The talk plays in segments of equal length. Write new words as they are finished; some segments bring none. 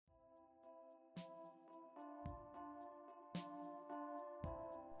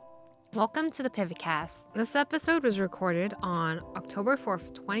Welcome to the PIVOTcast. This episode was recorded on October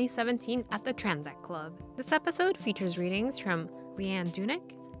 4th, 2017 at the Transact Club. This episode features readings from Leanne Dunic,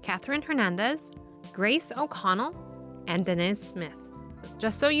 Catherine Hernandez, Grace O'Connell, and Danez Smith.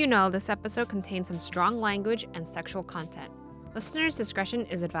 Just so you know, this episode contains some strong language and sexual content. Listeners' discretion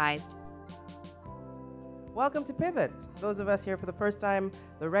is advised. Welcome to Pivot. Those of us here for the first time,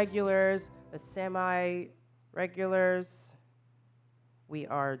 the regulars, the semi-regulars, we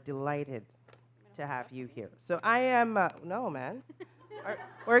are delighted to have you here. So I am no man.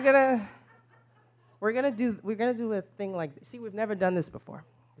 We're gonna do a thing like this. See, we've never done this before.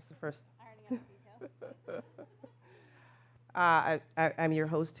 This is the first. I already got the details. I'm your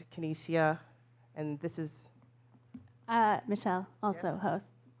host, Kinesia, and this is Michelle, also host.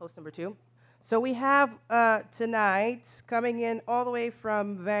 host number 2. So we have tonight, coming in all the way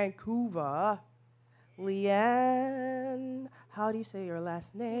from Vancouver, Leanne. How do you say your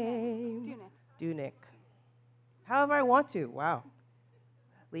last name? Dunic. However I want to. Wow.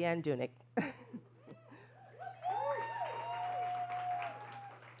 Leanne Dunic.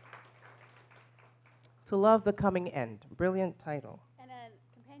 To Love the Coming End. Brilliant title. And a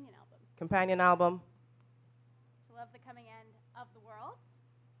companion album. Companion album. To Love the Coming End of the World.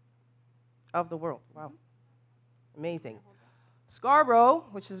 Of the world. Wow. Amazing. Scarborough,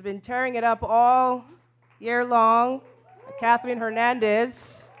 which has been tearing it up all year long. Catherine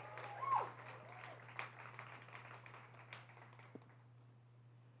Hernandez.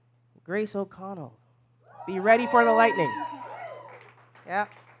 Grace O'Connell. Be ready for the lightning. Yeah.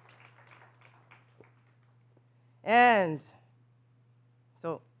 And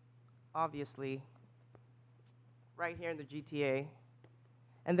so, obviously, right here in the GTA.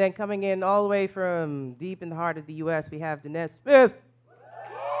 And then coming in all the way from deep in the heart of the U.S., we have Danez Smith.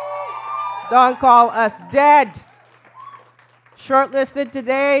 Don't call us dead. Shortlisted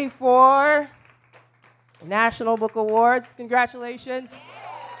today for National Book Awards. Congratulations.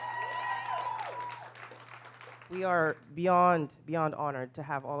 We are beyond honored to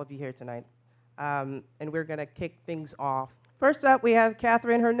have all of you here tonight. And we're going to kick things off. First up, we have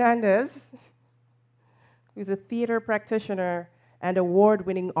Catherine Hernandez, who's a theater practitioner and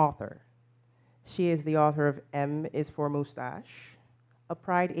award-winning author. She is the author of M is for Mustache, a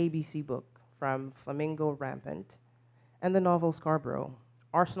Pride ABC book from Flamingo Rampant, and the novel Scarborough,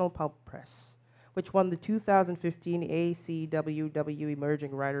 Arsenal Pulp Press, which won the 2015 ACWW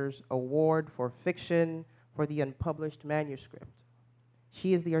Emerging Writers Award for Fiction for the Unpublished Manuscript.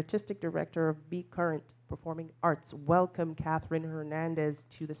 She is the artistic director of Be Current Performing Arts. Welcome, Catherine Hernandez,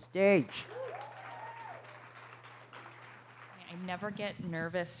 to the stage. I never get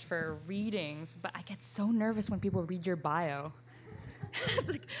nervous for readings, but I get so nervous when people read your bio. It's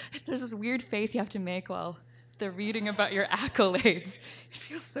like there's this weird face you have to make while they're reading about your accolades. It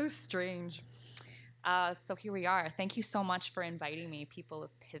feels so strange. So here we are. Thank you so much for inviting me, people of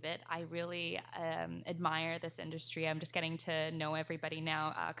Pivot. I really admire this industry. I'm just getting to know everybody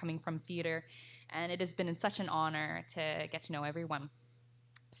now, coming from theater, and it has been such an honor to get to know everyone.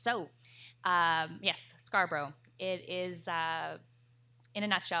 So, yes, Scarborough. It is, in a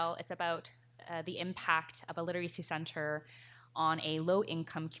nutshell, it's about the impact of a literacy center on a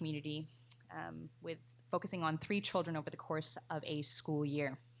low-income community with focusing on 3 children over the course of a school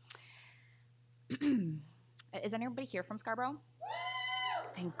year. Is anybody here from Scarborough?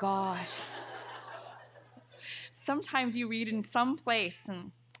 Thank gosh. Sometimes you read in some place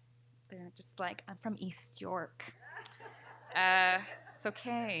and they're just like, I'm from East York. It's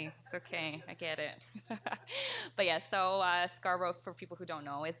okay, I get it. But yeah, so Scarborough, for people who don't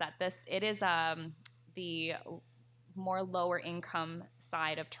know, is that it is the more lower income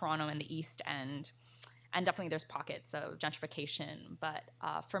side of Toronto and the East End. And definitely there's pockets of gentrification. But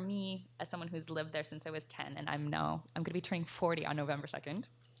for me, as someone who's lived there since I was 10, and I'm going to be turning 40 on November 2nd.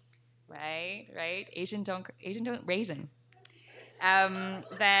 Right? Asian don't raisin.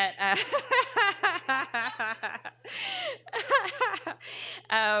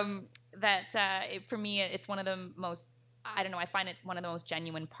 For me, it's one of the most, I find it one of the most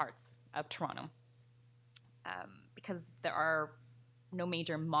genuine parts of Toronto. Because there are no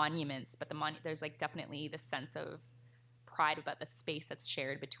major monuments, but there's like definitely this sense of pride about the space that's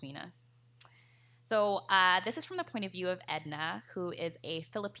shared between us. So this is from the point of view of Edna, who is a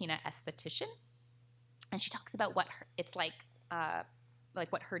Filipina esthetician, and she talks about what it's like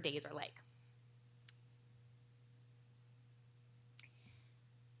what her days are like.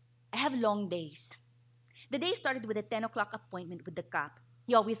 I have long days. The day started with a 10 o'clock appointment with the cop.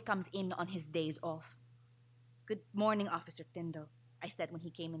 He always comes in on his days off. Good morning, Officer Tyndall, I said when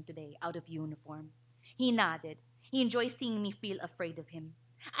he came in today, out of uniform. He nodded. He enjoys seeing me feel afraid of him.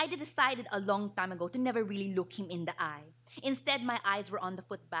 I decided a long time ago to never really look him in the eye. Instead, my eyes were on the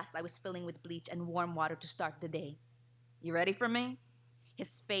foot baths I was filling with bleach and warm water to start the day. You ready for me?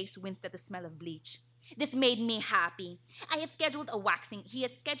 His face winced at the smell of bleach. This made me happy. He had scheduled a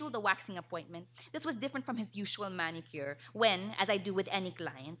waxing appointment. This was different from his usual manicure, when, as I do with any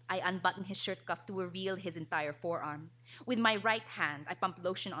client, I unbuttoned his shirt cuff to reveal his entire forearm. With my right hand, I pumped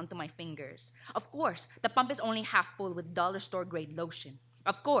lotion onto my fingers. Of course, the pump is only half full with dollar store grade lotion.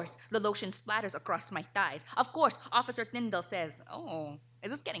 Of course, the lotion splatters across my thighs. Of course, Officer Tyndall says, "Oh,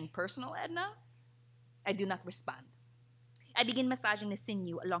 is this getting personal, Edna?" I do not respond. I begin massaging the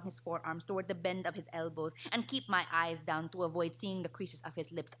sinew along his forearms toward the bend of his elbows and keep my eyes down to avoid seeing the creases of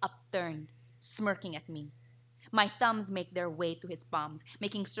his lips upturned, smirking at me. My thumbs make their way to his palms,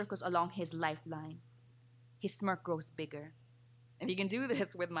 making circles along his lifeline. His smirk grows bigger. "If you can do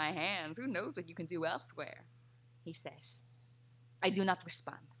this with my hands, who knows what you can do elsewhere?" he says. I do not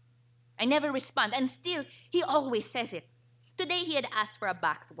respond. I never respond, and still, he always says it. Today, he had asked for a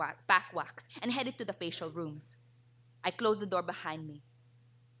back wax and headed to the facial rooms. I closed the door behind me.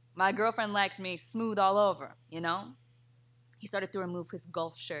 "My girlfriend likes me smooth all over, you know?" He started to remove his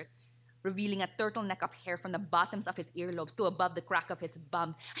golf shirt, revealing a turtleneck of hair from the bottoms of his earlobes to above the crack of his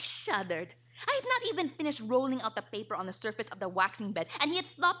bum. I shuddered. I had not even finished rolling out the paper on the surface of the waxing bed, and he had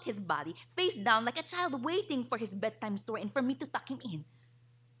flopped his body, face down like a child waiting for his bedtime story and for me to tuck him in.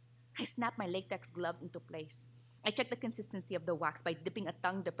 I snapped my latex gloves into place. I checked the consistency of the wax by dipping a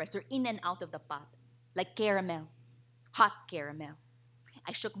tongue depressor in and out of the pot, like caramel. Hot caramel.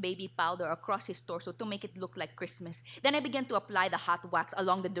 I shook baby powder across his torso to make it look like Christmas. Then I began to apply the hot wax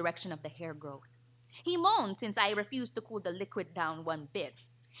along the direction of the hair growth. He moaned since I refused to cool the liquid down one bit.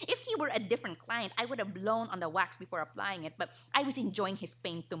 If he were a different client, I would have blown on the wax before applying it, but I was enjoying his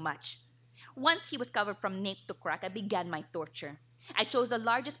pain too much. Once he was covered from nape to crack, I began my torture. I chose the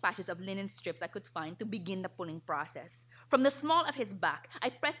largest patches of linen strips I could find to begin the pulling process. From the small of his back, I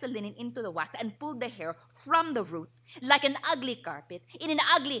pressed the linen into the wax and pulled the hair from the root like an ugly carpet in an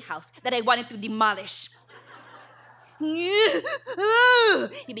ugly house that I wanted to demolish.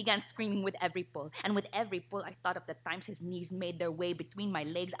 He began screaming with every pull, and with every pull, I thought of the times his knees made their way between my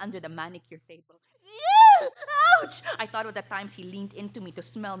legs under the manicure table. Ouch! I thought of the times he leaned into me to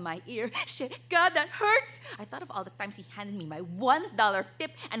smell my ear. Shit, God, that hurts! I thought of all the times he handed me my $1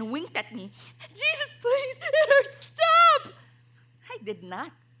 tip and winked at me. Jesus, please, it hurts, stop! I did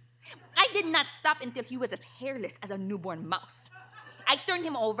not. I did not stop until he was as hairless as a newborn mouse. I turned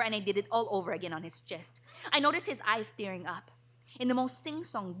him over and I did it all over again on his chest. I noticed his eyes tearing up. In the most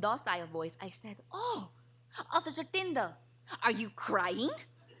sing-song, docile voice, I said, "Oh, Officer Tyndall, are you crying?"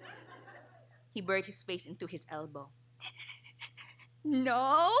 He buried his face into his elbow.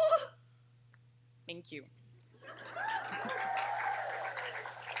 "No." Thank you.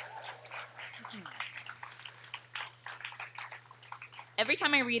 Every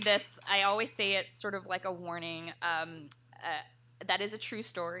time I read this, I always say it sort of like a warning. That is a true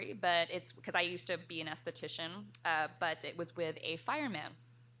story, but it's because I used to be an esthetician, but it was with a fireman.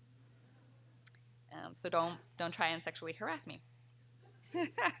 So don't try and sexually harass me.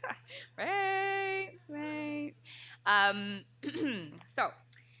 Right.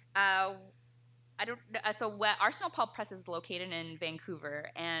 Arsenal Pulp Press is located in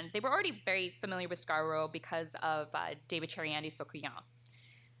Vancouver, and they were already very familiar with Scarborough because of David Cheriandy's Sokuyan.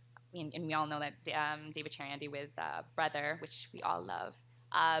 And we all know that David Cheriandy with Brother, which we all love,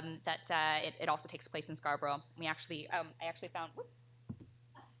 it also takes place in Scarborough. I actually found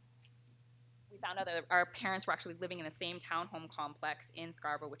out that our parents were actually living in the same townhome complex in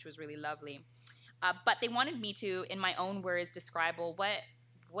Scarborough, which was really lovely. But they wanted me to, in my own words, describe, well,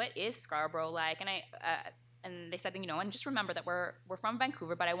 what is Scarborough like? And they said, and just remember that we're from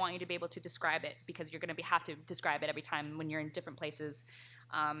Vancouver, but I want you to be able to describe it because you're going to have to describe it every time when you're in different places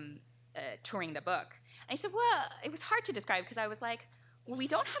touring the book. And I said, well, it was hard to describe because I was like, well, we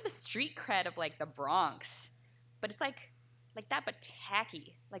don't have the street cred of like the Bronx, but it's like that, but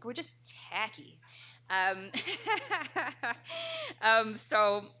tacky. Like we're just tacky.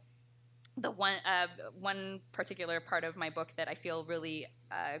 So the one particular part of my book that I feel really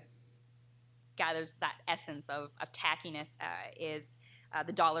gathers that essence of tackiness is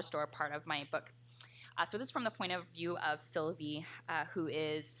the dollar store part of my book. So this is from the point of view of Sylvie, who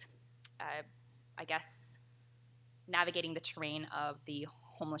is, I guess, navigating the terrain of the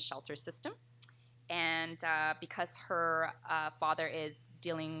homeless shelter system. And because her father is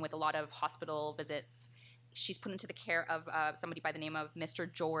dealing with a lot of hospital visits, she's put into the care of somebody by the name of Mr.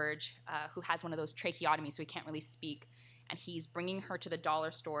 George, who has one of those tracheotomies, so he can't really speak. And he's bringing her to the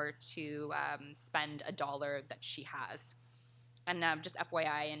dollar store to spend $1 that she has. And just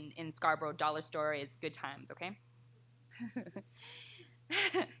FYI, in Scarborough, dollar store is good times, okay?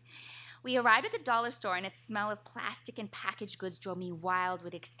 We arrived at the dollar store, and its smell of plastic and packaged goods drove me wild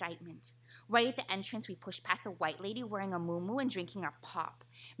with excitement. Right at the entrance, we pushed past a white lady wearing a muumuu and drinking our pop.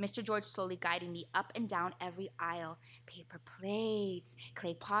 Mr. George slowly guiding me up and down every aisle. Paper plates,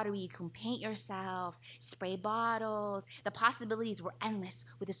 clay pottery you can paint yourself, spray bottles. The possibilities were endless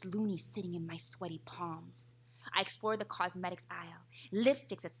with this loony sitting in my sweaty palms. I explored the cosmetics aisle.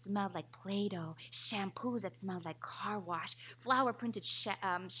 Lipsticks that smelled like Play-Doh, shampoos that smelled like car wash, flower-printed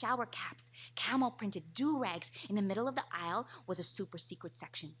shower caps, camel-printed do-rags. In the middle of the aisle was a super secret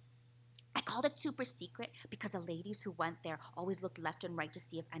section. I called it super secret because the ladies who went there always looked left and right to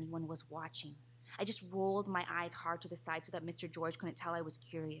see if anyone was watching. I just rolled my eyes hard to the side so that Mr. George couldn't tell I was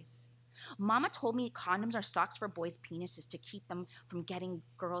curious. Mama told me condoms are socks for boys' penises to keep them from getting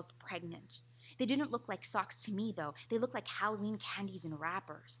girls pregnant. They didn't look like socks to me, though. They looked like Halloween candies in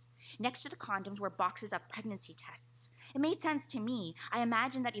wrappers. Next to the condoms were boxes of pregnancy tests. It made sense to me. I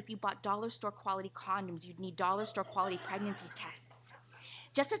imagined that if you bought dollar store quality condoms, you'd need dollar store quality pregnancy tests.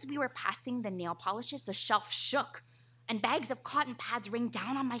 Just as we were passing the nail polishes, the shelf shook, and bags of cotton pads rained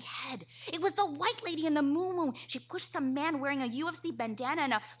down on my head. It was the white lady in the muumuu. She pushed some man wearing a UFC bandana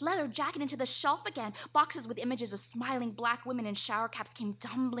and a leather jacket into the shelf again. Boxes with images of smiling black women in shower caps came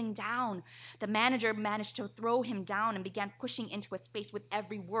tumbling down. The manager managed to throw him down and began pushing into his face with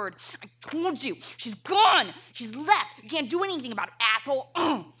every word. I told you, she's gone. She's left. You can't do anything about it, asshole.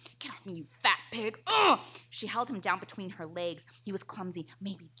 Get off me, you fat pig. She held him down between her legs. He was clumsy,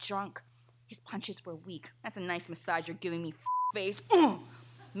 maybe drunk. His punches were weak. That's a nice massage you're giving me, face.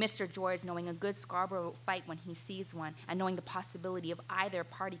 Mr. George, knowing a good Scarborough fight when he sees one, and knowing the possibility of either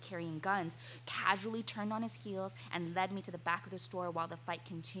party carrying guns, casually turned on his heels and led me to the back of the store while the fight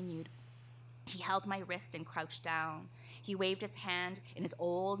continued. He held my wrist and crouched down. He waved his hand in his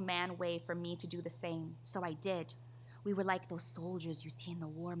old man way for me to do the same, so I did. We were like those soldiers you see in the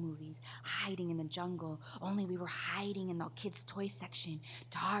war movies, hiding in the jungle, only we were hiding in the kids' toy section.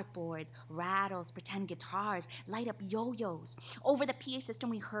 Dartboards, rattles, pretend guitars, light up yo-yos. Over the PA system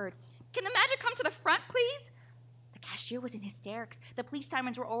we heard, "Can the magic come to the front, please?" The cashier was in hysterics. The police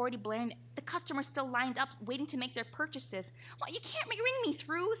sirens were already blaring. The customers still lined up, waiting to make their purchases. "Well, you can't ring me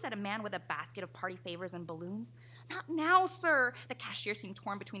through," said a man with a basket of party favors and balloons. "Not now, sir." The cashier seemed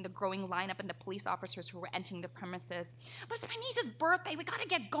torn between the growing lineup and the police officers who were entering the premises. "But it's my niece's birthday. We gotta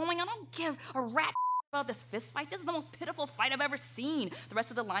get going. I don't give a rat about this fist fight. This is the most pitiful fight I've ever seen." The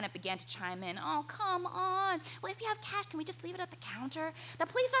rest of the lineup began to chime in. "Oh, come on. Well, if you have cash, can we just leave it at the counter? The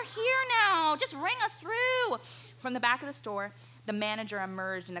police are here now. Just ring us through." From the back of the store, the manager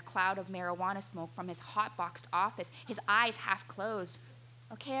emerged in a cloud of marijuana smoke from his hot-boxed office, his eyes half closed.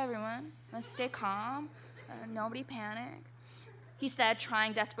 "Okay, everyone, let's stay calm. Nobody panic," he said,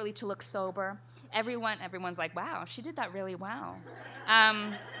 trying desperately to look sober. Everyone's like, "Wow, she did that really well."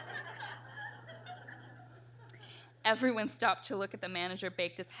 Everyone stopped to look at the manager,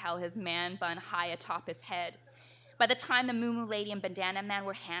 baked as hell, his man bun high atop his head. By the time the muumuu lady and bandana man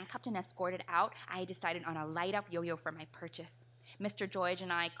were handcuffed and escorted out, I had decided on a light-up yo-yo for my purchase. Mr. George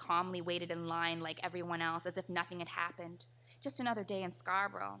and I calmly waited in line like everyone else, as if nothing had happened. Just another day in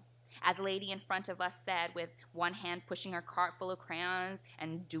Scarborough. As a lady in front of us said, with one hand pushing her cart full of crayons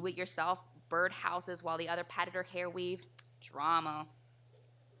and do-it-yourself bird houses while the other patted her hair weave, "Drama."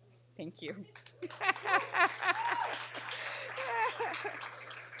 Thank you.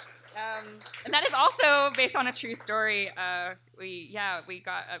 And that is also based on a true story. It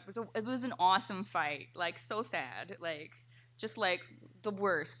was an awesome fight. Like, so sad. Like, just like the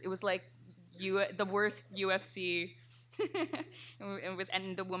worst. It was like the worst UFC.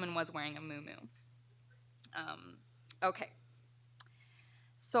 And the woman was wearing a muumuu. Okay.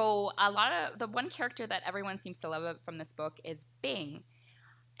 So the one character that everyone seems to love from this book is Bing.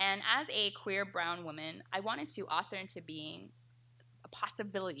 And as a queer brown woman, I wanted to author into being a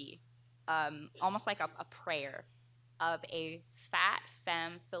possibility, almost like a prayer, of a fat,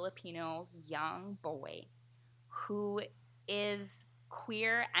 femme, Filipino young boy who is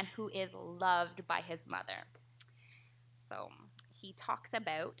queer and who is loved by his mother. So he talks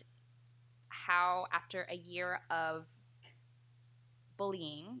about how after a year of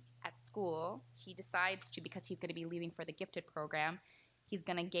bullying at school, he decides to, because he's going to be leaving for the gifted program, he's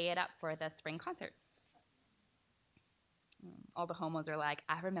going to gay it up for the spring concert. All the homos are like,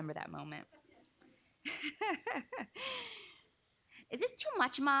 "I remember that moment." "Is this too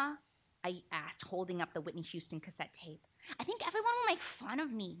much, Ma?" I asked, holding up the Whitney Houston cassette tape. "I think everyone will make fun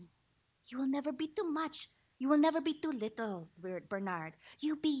of me." "You will never be too much. You will never be too little, Bernard.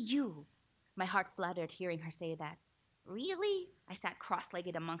 You be you." My heart fluttered hearing her say that. Really? I sat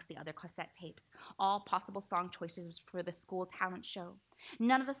cross-legged amongst the other cassette tapes, all possible song choices for the school talent show.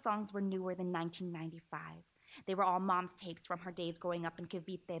 None of the songs were newer than 1995. They were all Mom's tapes from her days growing up in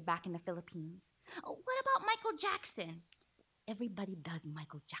Cavite back in the Philippines. Oh, what about Michael Jackson? Everybody does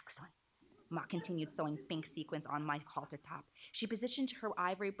Michael Jackson. Ma continued sewing pink sequins on my halter top. She positioned her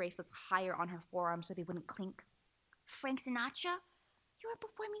ivory bracelets higher on her forearms so they wouldn't clink. Frank Sinatra? You are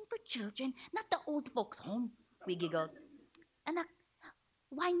performing for children, not the old folks' home, we giggled. Anak,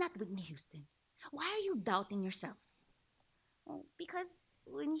 why not Whitney Houston? Why are you doubting yourself? Oh, because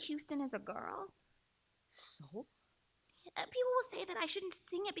Whitney Houston is a girl. So? People will say that I shouldn't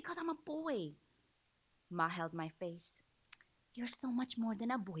sing it because I'm a boy. Ma held my face. You're so much more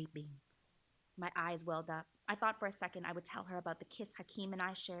than a boy, babe. My eyes welled up. I thought for a second I would tell her about the kiss Hakeem and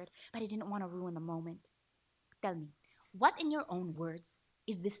I shared, but I didn't want to ruin the moment. Tell me, what in your own words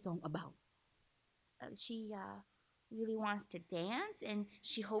is this song about? She really wants to dance, and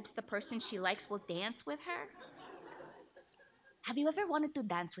she hopes the person she likes will dance with her. Have you ever wanted to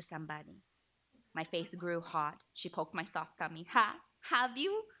dance with somebody? My face grew hot. She poked my soft tummy. Ha, have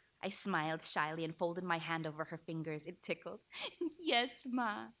you? I smiled shyly and folded my hand over her fingers. It tickled. Yes,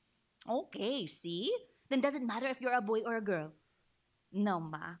 Ma. Okay, see? Then does it matter if you're a boy or a girl? No,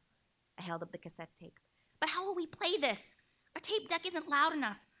 Ma. I held up the cassette tape. But how will we play this? Our tape deck isn't loud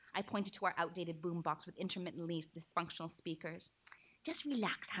enough. I pointed to our outdated boombox with intermittently dysfunctional speakers. Just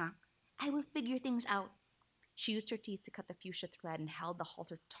relax, huh? I will figure things out. She used her teeth to cut the fuchsia thread and held the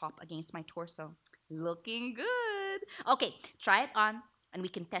halter top against my torso. Looking good. Okay, try it on, and we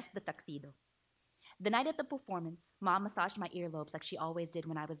can test the tuxedo. The night of the performance, Mom massaged my earlobes like she always did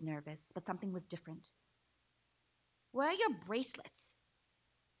when I was nervous, but something was different. Where are your bracelets?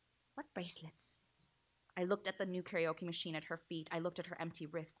 What bracelets? I looked at the new karaoke machine at her feet. I looked at her empty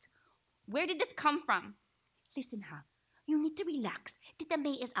wrists. Where did this come from? Listen, huh? You need to relax. Tita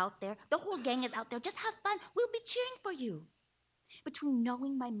May is out there. The whole gang is out there. Just have fun. We'll be cheering for you. Between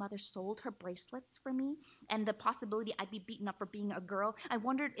knowing my mother sold her bracelets for me and the possibility I'd be beaten up for being a girl, I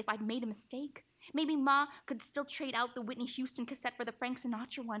wondered if I'd made a mistake. Maybe Ma could still trade out the Whitney Houston cassette for the Frank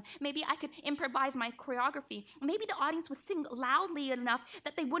Sinatra one. Maybe I could improvise my choreography. Maybe the audience would sing loudly enough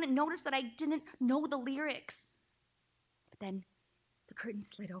that they wouldn't notice that I didn't know the lyrics. But then the curtain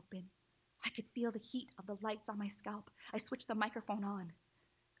slid open. I could feel the heat of the lights on my scalp. I switched the microphone on.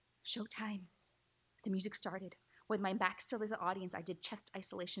 Showtime. The music started. With my back still to the audience, I did chest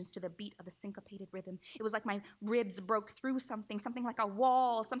isolations to the beat of the syncopated rhythm. It was like my ribs broke through something like a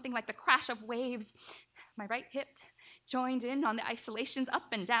wall, something like the crash of waves. My right hip joined in on the isolations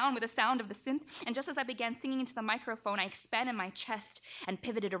up and down with the sound of the synth, and just as I began singing into the microphone, I expanded my chest and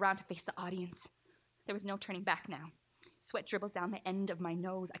pivoted around to face the audience. There was no turning back now. Sweat dribbled down the end of my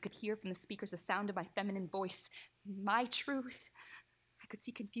nose. I could hear from the speakers the sound of my feminine voice. My truth. I could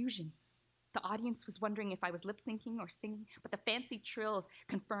see confusion. The audience was wondering if I was lip-syncing or singing, but the fancy trills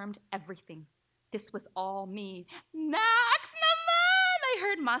confirmed everything. This was all me. Max naman! I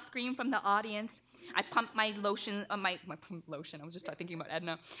heard Ma scream from the audience. I pumped my lotion, my lotion, I was just thinking about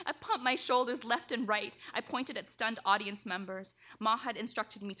Edna. I pumped my shoulders left and right. I pointed at stunned audience members. Ma had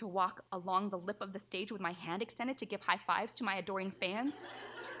instructed me to walk along the lip of the stage with my hand extended to give high fives to my adoring fans.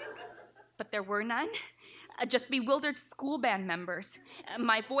 But there were none. Just bewildered school band members.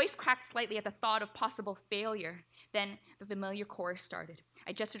 My voice cracked slightly at the thought of possible failure. Then the familiar chorus started.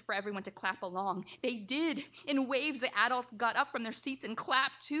 I gestured for everyone to clap along. They did. In waves, the adults got up from their seats and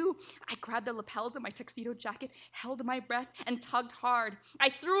clapped too. I grabbed the lapels of my tuxedo jacket, held my breath, and tugged hard. I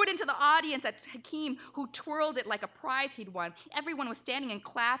threw it into the audience at Hakeem, who twirled it like a prize he'd won. Everyone was standing and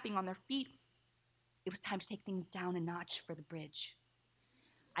clapping on their feet. It was time to take things down a notch for the bridge.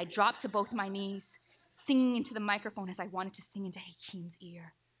 I dropped to both my knees, singing into the microphone as I wanted to sing into Hakeem's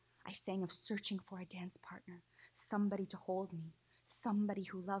ear. I sang of searching for a dance partner, somebody to hold me, somebody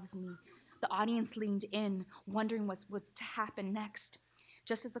who loves me. The audience leaned in, wondering what was to happen next.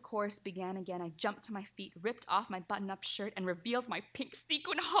 Just as the chorus began again, I jumped to my feet, ripped off my button-up shirt, and revealed my pink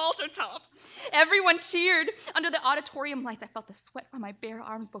sequin halter top. Everyone cheered. Under the auditorium lights, I felt the sweat on my bare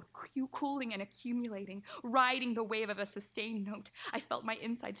arms both cooling and accumulating, riding the wave of a sustained note. I felt my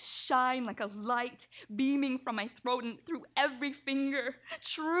insides shine like a light, beaming from my throat and through every finger.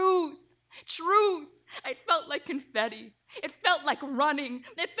 Truth! Truth! It felt like confetti. It felt like running.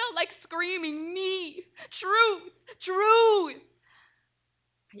 It felt like screaming, me! Truth! Truth!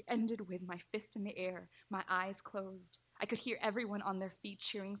 I ended with my fist in the air, my eyes closed. I could hear everyone on their feet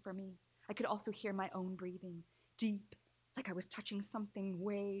cheering for me. I could also hear my own breathing, deep, like I was touching something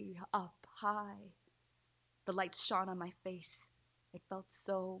way up high. The lights shone on my face. It felt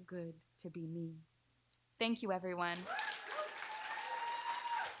so good to be me. Thank you, everyone.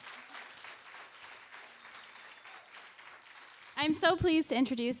 I'm so pleased to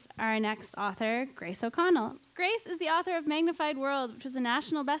introduce our next author, Grace O'Connell. Grace is the author of Magnified World, which was a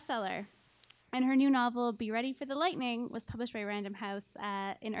national bestseller. And her new novel, Be Ready for the Lightning, was published by Random House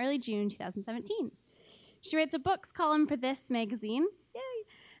in early June 2017. She writes a books column for this magazine, yay!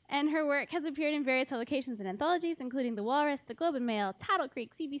 And her work has appeared in various publications and anthologies, including The Walrus, The Globe and Mail, Tattle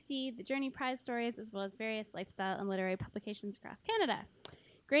Creek, CBC, The Journey Prize Stories, as well as various lifestyle and literary publications across Canada.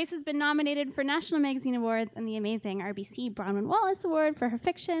 Grace has been nominated for National Magazine Awards and the amazing RBC Bronwyn Wallace Award for her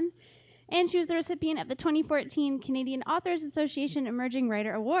fiction, and she was the recipient of the 2014 Canadian Authors Association Emerging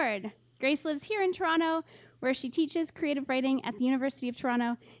Writer Award. Grace lives here in Toronto, where she teaches creative writing at the University of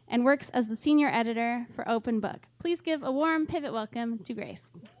Toronto and works as the senior editor for Open Book. Please give a warm pivot welcome to Grace.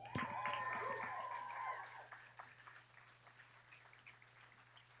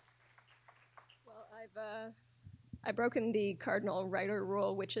 Well, I've broken the cardinal writer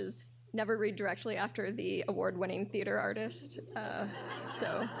rule, which is never read directly after the award-winning theater artist.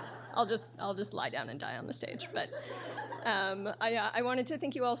 So I'll just lie down and die on the stage. But I wanted to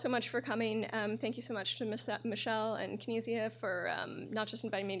thank you all so much for coming. Thank you so much to Michelle and Kinesia for not just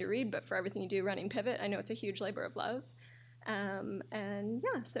inviting me to read, but for everything you do running Pivot. I know it's a huge labor of love. And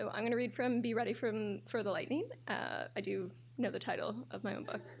yeah, so I'm going to read from Be Ready for the Lightning. I do know the title of my own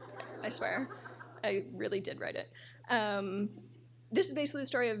book, I swear. I really did write it. This is basically the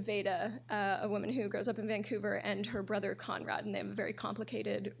story of Veda, a woman who grows up in Vancouver, and her brother Conrad, and they have a very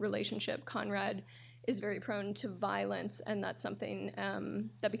complicated relationship. Conrad is very prone to violence, and that's something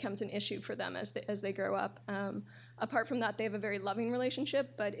that becomes an issue for them as they grow up. Apart from that, they have a very loving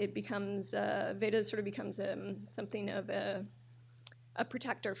relationship, but it becomes, Veda sort of becomes something of a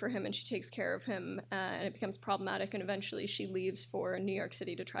protector for him, and she takes care of him, and it becomes problematic, and eventually she leaves for New York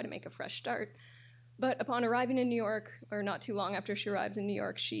City to try to make a fresh start. But upon arriving in New York, or not too long after she arrives in New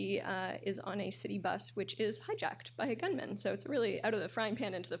York, she is on a city bus, which is hijacked by a gunman. So it's really out of the frying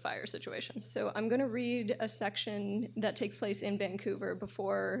pan into the fire situation. So I'm going to read a section that takes place in Vancouver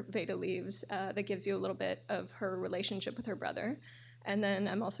before Veda leaves that gives you a little bit of her relationship with her brother. And then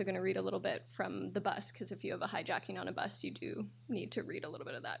I'm also going to read a little bit from the bus, because if you have a hijacking on a bus, you do need to read a little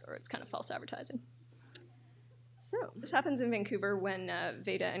bit of that, or it's kind of false advertising. So this happens in Vancouver when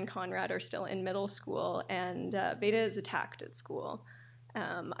Veda and Conrad are still in middle school, and Veda is attacked at school.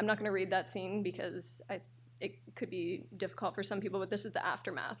 I'm not going to read that scene because it could be difficult for some people, but this is the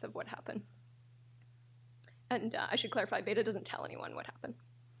aftermath of what happened. And I should clarify, Veda doesn't tell anyone what happened.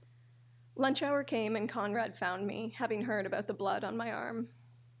 Lunch hour came, and Conrad found me, having heard about the blood on my arm.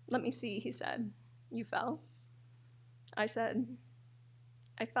 "Let me see," he said. "You fell?" I said,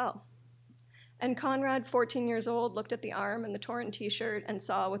 "I fell." And Conrad, 14 years old, looked at the arm and the torn T-shirt and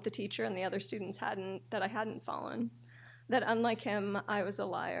saw what the teacher and the other students hadn't, that I hadn't fallen, that unlike him, I was a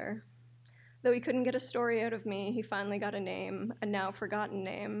liar. Though he couldn't get a story out of me, he finally got a name, a now forgotten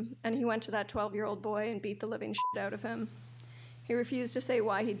name, and he went to that 12-year-old boy and beat the living shit out of him. He refused to say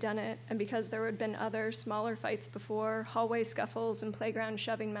why he'd done it, and because there had been other, smaller fights before, hallway scuffles and playground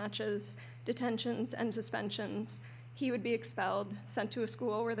shoving matches, detentions and suspensions, he would be expelled, sent to a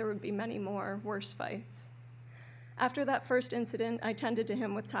school where there would be many more, worse fights. After that first incident, I tended to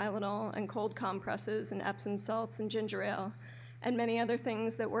him with Tylenol and cold compresses and Epsom salts and ginger ale, and many other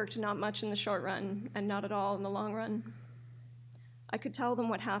things that worked not much in the short run and not at all in the long run. I could tell them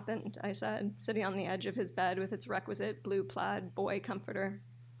what happened, I said, sitting on the edge of his bed with its requisite blue plaid boy comforter.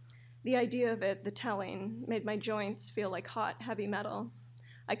 The idea of it, the telling, made my joints feel like hot, heavy metal.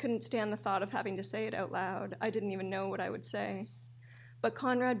 I couldn't stand the thought of having to say it out loud. I didn't even know what I would say. But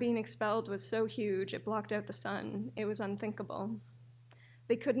Conrad being expelled was so huge, it blocked out the sun. It was unthinkable.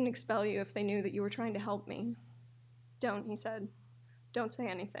 They couldn't expel you if they knew that you were trying to help me. Don't, he said. Don't say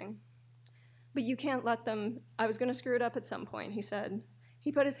anything. But you can't let them. I was going to screw it up at some point, he said.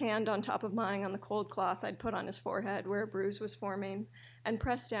 He put his hand on top of mine on the cold cloth I'd put on his forehead where a bruise was forming, and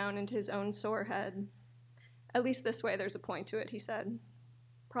pressed down into his own sore head. At least this way there's a point to it, he said.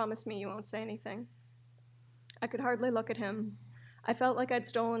 Promise me you won't say anything. I could hardly look at him. I felt like I'd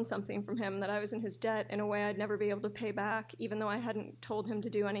stolen something from him, that I was in his debt in a way I'd never be able to pay back, even though I hadn't told him to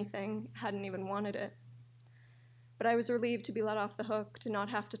do anything, hadn't even wanted it. But I was relieved to be let off the hook, to not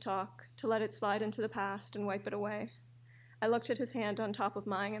have to talk, to let it slide into the past and wipe it away. I looked at his hand on top of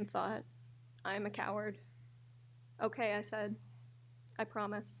mine and thought, I am a coward. Okay, I said. I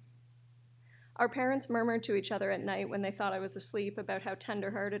promise. Our parents murmured to each other at night when they thought I was asleep about how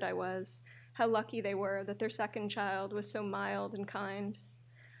tender-hearted I was, how lucky they were that their second child was so mild and kind.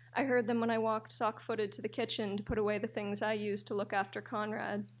 I heard them when I walked sock-footed to the kitchen to put away the things I used to look after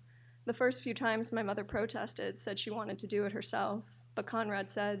Conrad, The first few times my mother protested, said she wanted to do it herself, but Conrad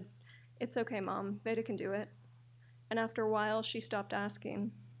said, "It's okay, Mom, Veda can do it." And after a while, she stopped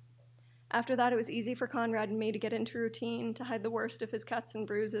asking. After that, it was easy for Conrad and me to get into routine, to hide the worst of his cuts and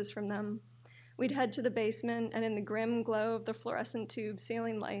bruises from them. We'd head to the basement, and in the grim glow of the fluorescent tube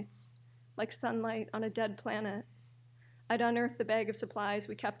ceiling lights, like sunlight on a dead planet, I'd unearth the bag of supplies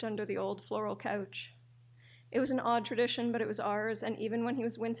we kept under the old floral couch. It was an odd tradition, but it was ours, and even when he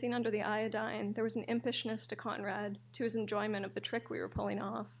was wincing under the iodine, there was an impishness to Conrad, to his enjoyment of the trick we were pulling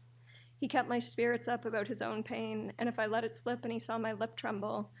off. He kept my spirits up about his own pain, and if I let it slip and he saw my lip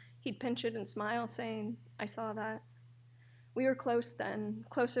tremble, he'd pinch it and smile, saying, "I saw that." We were close then,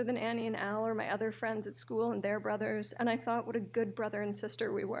 closer than Annie and Al or my other friends at school and their brothers, and I thought what a good brother and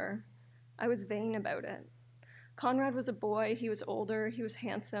sister we were. I was vain about it. Conrad was a boy, he was older, he was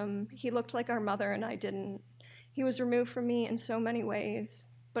handsome, he looked like our mother and I didn't. He was removed from me in so many ways,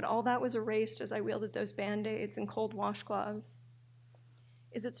 but all that was erased as I wielded those Band-Aids and cold washcloths.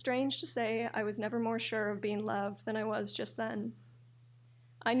 Is it strange to say I was never more sure of being loved than I was just then?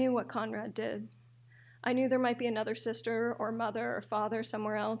 I knew what Conrad did. I knew there might be another sister or mother or father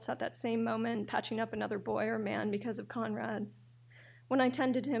somewhere else at that same moment patching up another boy or man because of Conrad. When I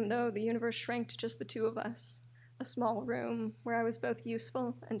tended him, though, the universe shrank to just the two of us, a small room where I was both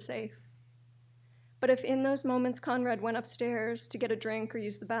useful and safe. But if in those moments Conrad went upstairs to get a drink or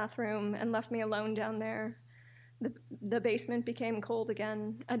use the bathroom and left me alone down there, the basement became cold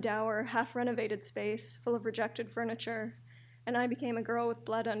again, a dour, half-renovated space full of rejected furniture, and I became a girl with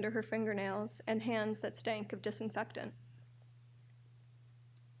blood under her fingernails and hands that stank of disinfectant.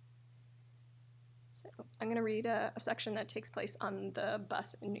 So I'm going to read a section that takes place on the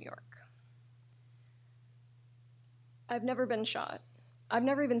bus in New York. I've never been shot. I've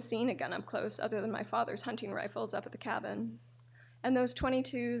never even seen a gun up close other than my father's hunting rifles up at the cabin. And those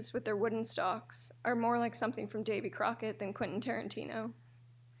 .22s with their wooden stocks are more like something from Davy Crockett than Quentin Tarantino.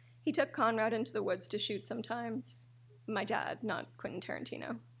 He took Conrad into the woods to shoot sometimes. My dad, not Quentin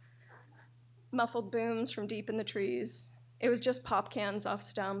Tarantino. Muffled booms from deep in the trees. It was just pop cans off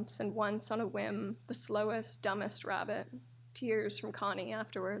stumps, and once on a whim, the slowest, dumbest rabbit. Tears from Connie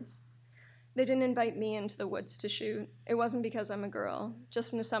afterwards. They didn't invite me into the woods to shoot. It wasn't because I'm a girl,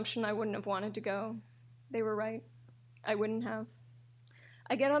 just an assumption I wouldn't have wanted to go. They were right. I wouldn't have.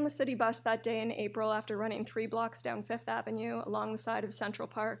 I get on the city bus that day in April after running 3 blocks down Fifth Avenue along the side of Central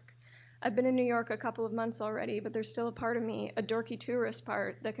Park. I've been in New York a couple of months already, but there's still a part of me, a dorky tourist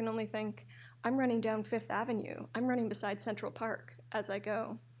part, that can only think, I'm running down Fifth Avenue. I'm running beside Central Park as I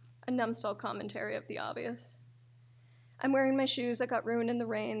go. A numbskull commentary of the obvious. I'm wearing my shoes that got ruined in the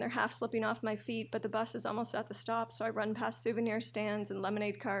rain. They're half slipping off my feet, but the bus is almost at the stop, so I run past souvenir stands and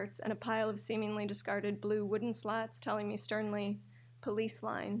lemonade carts and a pile of seemingly discarded blue wooden slats telling me sternly, police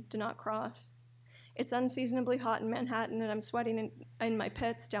line, do not cross. It's unseasonably hot in Manhattan, and I'm sweating in my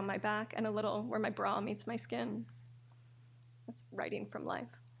pits, down my back, and a little where my bra meets my skin. That's writing from life.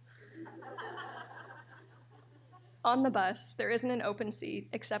 On the bus, there isn't an open seat,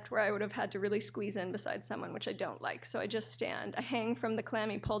 except where I would have had to really squeeze in beside someone, which I don't like, so I just stand. I hang from the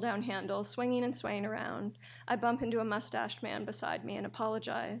clammy pull-down handle, swinging and swaying around. I bump into a mustached man beside me and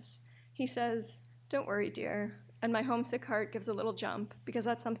apologize. He says, "Don't worry, dear," and my homesick heart gives a little jump, because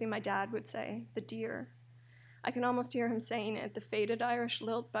that's something my dad would say, the dear. I can almost hear him saying it, the faded Irish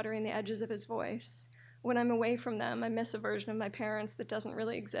lilt buttering the edges of his voice. When I'm away from them, I miss a version of my parents that doesn't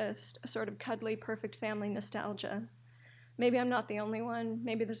really exist, a sort of cuddly, perfect family nostalgia. Maybe I'm not the only one.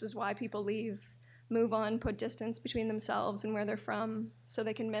 Maybe this is why people leave, move on, put distance between themselves and where they're from, so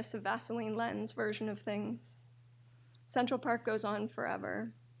they can miss a Vaseline lens version of things. Central Park goes on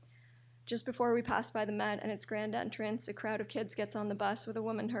forever. Just before we pass by the Met and its grand entrance, a crowd of kids gets on the bus with a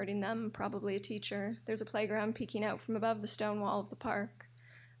woman herding them, probably a teacher. There's a playground peeking out from above the stone wall of the park.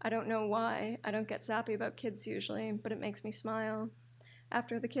 I don't know why. I don't get sappy about kids usually, but it makes me smile.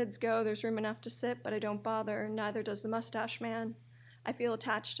 After the kids go, there's room enough to sit, but I don't bother. Neither does the mustache man. I feel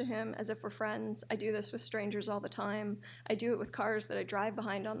attached to him as if we're friends. I do this with strangers all the time. I do it with cars that I drive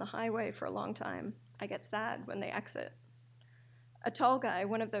behind on the highway for a long time. I get sad when they exit. A tall guy,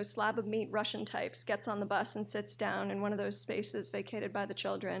 one of those slab-of-meat Russian types, gets on the bus and sits down in one of those spaces vacated by the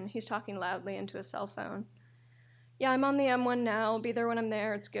children. He's talking loudly into a cell phone. Yeah, I'm on the M1 now. I'll be there when I'm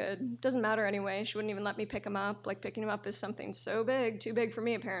there. It's good. Doesn't matter anyway. She wouldn't even let me pick him up. Like, picking him up is something so big. Too big for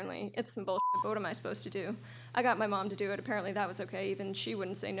me, apparently. It's some bullshit, but what am I supposed to do? I got my mom to do it. Apparently that was okay. Even she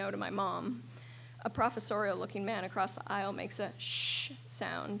wouldn't say no to my mom. A professorial-looking man across the aisle makes a shh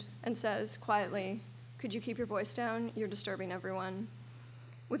sound and says, quietly, "Could you keep your voice down? You're disturbing everyone."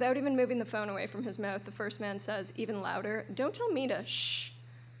 Without even moving the phone away from his mouth, the first man says, even louder, "Don't tell me to shh."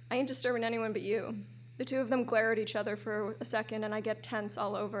 I ain't disturbing anyone but you. The two of them glare at each other for a second, and I get tense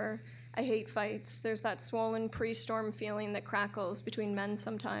all over. I hate fights. There's that swollen pre-storm feeling that crackles between men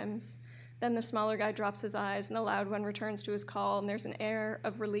sometimes. Then the smaller guy drops his eyes, and the loud one returns to his call, and there's an air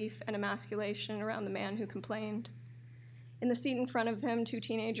of relief and emasculation around the man who complained. In the seat in front of him, two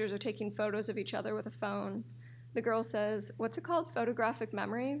teenagers are taking photos of each other with a phone. The girl says, "What's it called, photographic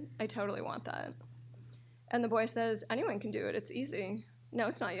memory? I totally want that." And the boy says, "Anyone can do it, it's easy." "No,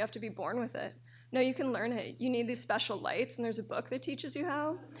 it's not, you have to be born with it." "No, you can learn it. You need these special lights, and there's a book that teaches you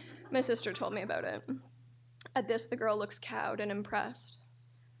how." My sister told me about it. At this, the girl looks cowed and impressed.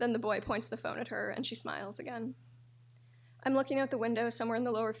 Then the boy points the phone at her, and she smiles again. I'm looking out the window somewhere in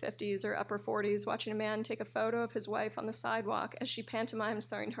the lower 50s or upper 40s, watching a man take a photo of his wife on the sidewalk as she pantomimes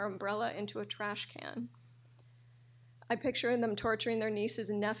throwing her umbrella into a trash can. I picture them torturing their nieces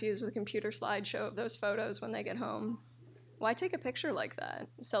and nephews with a computer slideshow of those photos when they get home. Why take a picture like that?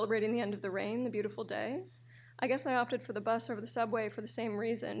 Celebrating the end of the rain, the beautiful day? I guess I opted for the bus over the subway for the same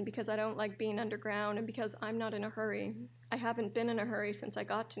reason, because I don't like being underground and because I'm not in a hurry. I haven't been in a hurry since I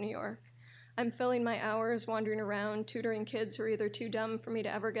got to New York. I'm filling my hours wandering around, tutoring kids who are either too dumb for me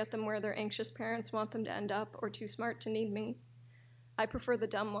to ever get them where their anxious parents want them to end up or too smart to need me. I prefer the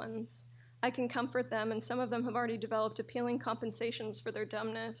dumb ones. I can comfort them, and some of them have already developed appealing compensations for their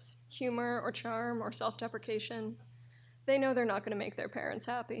dumbness, humor or charm or self-deprecation. They know they're not going to make their parents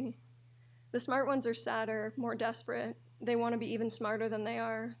happy. The smart ones are sadder, more desperate. They want to be even smarter than they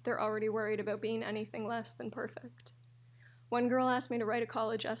are. They're already worried about being anything less than perfect. One girl asked me to write a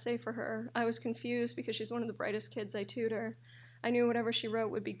college essay for her. I was confused because she's one of the brightest kids I tutor. I knew whatever she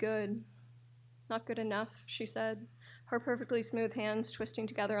wrote would be good. "Not good enough," she said, her perfectly smooth hands twisting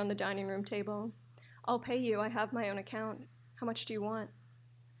together on the dining room table. "I'll pay you. I have my own account. How much do you want?"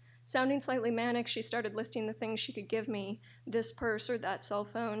 Sounding slightly manic, she started listing the things she could give me, this purse or that cell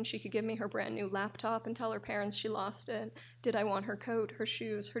phone. She could give me her brand new laptop and tell her parents she lost it. Did I want her coat, her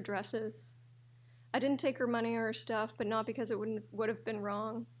shoes, her dresses? I didn't take her money or her stuff, but not because it would have been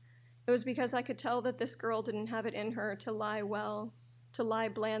wrong. It was because I could tell that this girl didn't have it in her to lie well, to lie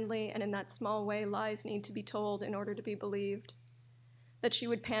blandly, and in that small way lies need to be told in order to be believed. That she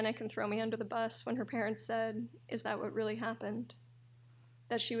would panic and throw me under the bus when her parents said, "Is that what really happened?"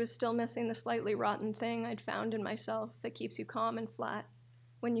 That she was still missing the slightly rotten thing I'd found in myself that keeps you calm and flat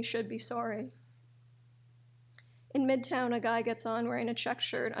when you should be sorry. In Midtown, a guy gets on wearing a check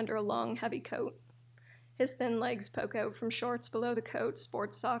shirt under a long, heavy coat. His thin legs poke out from shorts below the coat,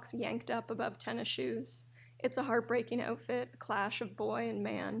 sports socks yanked up above tennis shoes. It's a heartbreaking outfit, a clash of boy and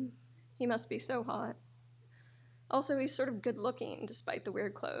man. He must be so hot. Also, he's sort of good-looking, despite the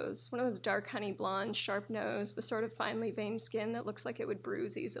weird clothes. One of those dark honey blonde, sharp nose, the sort of finely veined skin that looks like it would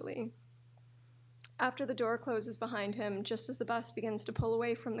bruise easily. After the door closes behind him, just as the bus begins to pull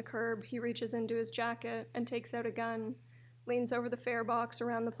away from the curb, he reaches into his jacket and takes out a gun, leans over the fare box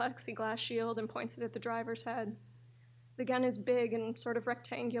around the plexiglass shield and points it at the driver's head. The gun is big and sort of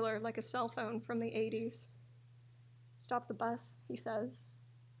rectangular, like a cell phone from the 80s. "Stop the bus," he says.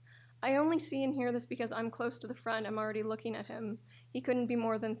 I only see and hear this because I'm close to the front. I'm already looking at him. He couldn't be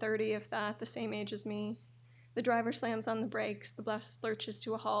more than 30, if that, the same age as me. The driver slams on the brakes, the bus lurches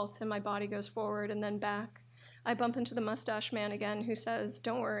to a halt, and my body goes forward and then back. I bump into the mustache man again, who says,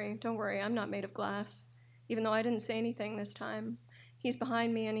 don't worry, I'm not made of glass," even though I didn't say anything this time. He's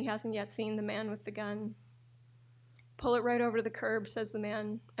behind me, and he hasn't yet seen the man with the gun. "Pull it right over to the curb," says the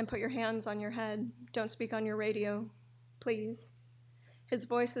man, "and put your hands on your head. Don't speak on your radio. Please." His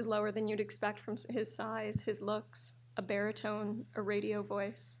voice is lower than you'd expect from his size, his looks, a baritone, a radio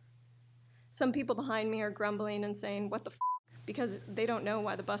voice. Some people behind me are grumbling and saying, "What the f***," because they don't know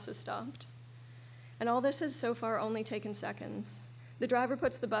why the bus has stopped. And all this has so far only taken seconds. The driver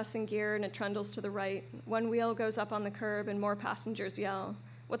puts the bus in gear and it trundles to the right. One wheel goes up on the curb and more passengers yell,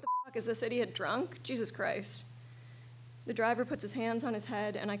 "What the f***, is this idiot drunk? Jesus Christ." The driver puts his hands on his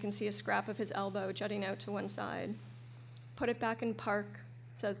head and I can see a scrap of his elbow jutting out to one side. "Put it back in park,"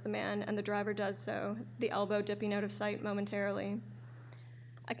 says the man, and the driver does so, the elbow dipping out of sight momentarily.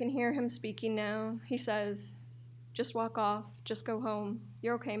 I can hear him speaking now. He says, "Just walk off, just go home.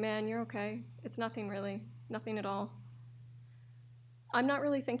 You're okay, man, you're okay. It's nothing really, nothing at all." I'm not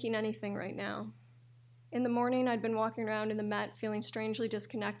really thinking anything right now. In the morning, I'd been walking around in the Met feeling strangely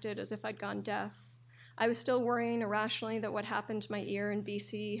disconnected, as if I'd gone deaf. I was still worrying irrationally that what happened to my ear in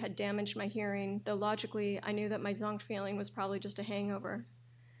BC had damaged my hearing, though logically, I knew that my zonked feeling was probably just a hangover.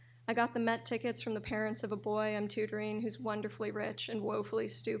 I got the Met tickets from the parents of a boy I'm tutoring who's wonderfully rich and woefully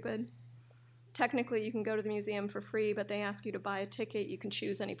stupid. Technically, you can go to the museum for free, but they ask you to buy a ticket. You can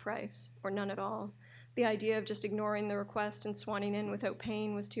choose any price, or none at all. The idea of just ignoring the request and swanning in without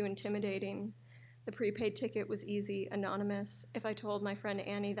pain was too intimidating. The prepaid ticket was easy, anonymous. If I told my friend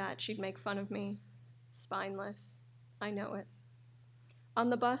Annie that, she'd make fun of me. Spineless. I know it. On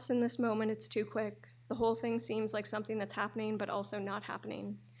the bus in this moment, it's too quick. The whole thing seems like something that's happening, but also not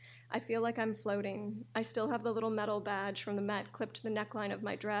happening. I feel like I'm floating. I still have the little metal badge from the Met clipped to the neckline of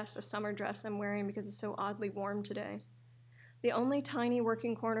my dress, a summer dress I'm wearing because it's so oddly warm today. The only tiny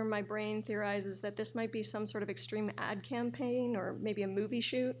working corner of my brain theorizes that this might be some sort of extreme ad campaign or maybe a movie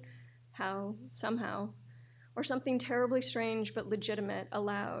shoot. How? Somehow. Or something terribly strange but legitimate,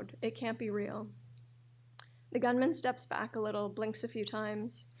 allowed. It can't be real. The gunman steps back a little, blinks a few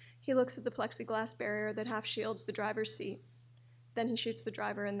times. He looks at the plexiglass barrier that half shields the driver's seat. Then he shoots the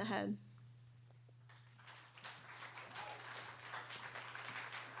driver in the head.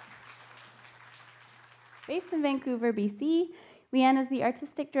 Based in Vancouver, BC, Leanne is the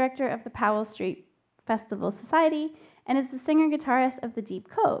artistic director of the Powell Street Festival Society and is the singer-guitarist of The Deep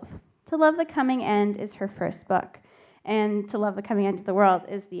Cove. To Love the Coming End is her first book, and To Love the Coming End of the World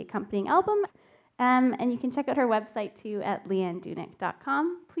is the accompanying album. And you can check out her website too at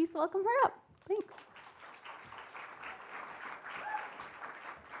leannedunic.com. Please welcome her up. Thanks.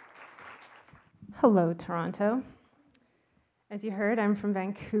 Hello, Toronto. As you heard, I'm from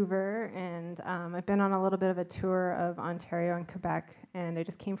Vancouver, and I've been on a little bit of a tour of Ontario and Quebec, and I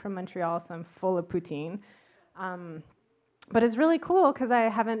just came from Montreal, so I'm full of poutine. But it's really cool because I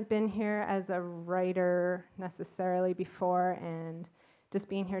haven't been here as a writer necessarily before, and just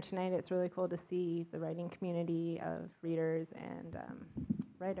being here tonight, it's really cool to see the writing community of readers and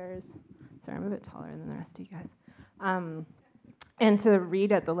writers. Sorry, I'm a bit taller than the rest of you guys. And to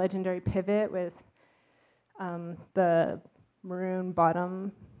read at the legendary Pivot with the Maroon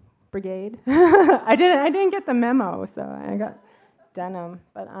Bottom Brigade. I didn't get the memo, so I got denim.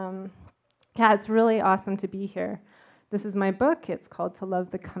 But yeah, it's really awesome to be here. This is my book. It's called To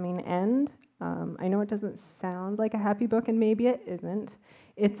Love the Coming End. I know it doesn't sound like a happy book, and maybe it isn't.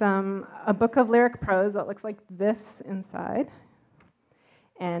 It's a book of lyric prose that looks like this inside.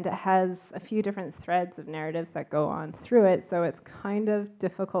 And it has a few different threads of narratives that go on through it, so it's kind of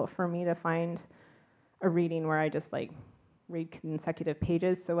difficult for me to find a reading where I just like read consecutive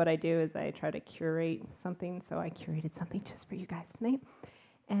pages. So what I do is I try to curate something, so I curated something just for you guys tonight.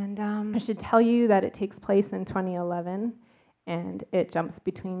 And I should tell you that it takes place in 2011, and it jumps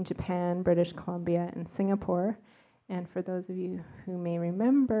between Japan, British Columbia, and Singapore. And for those of you who may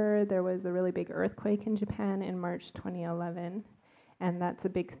remember, there was a really big earthquake in Japan in March 2011. And that's a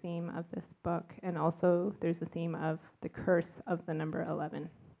big theme of this book. And also there's a theme of the curse of the number 11.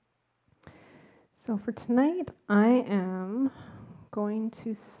 So for tonight, I am going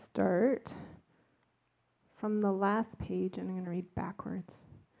to start from the last page, and I'm going to read backwards.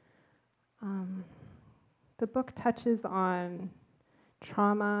 The book touches on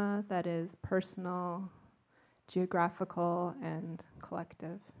trauma that is personal, geographical, and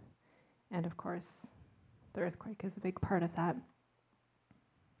collective. And of course, the earthquake is a big part of that.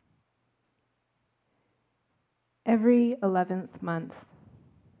 Every 11th month,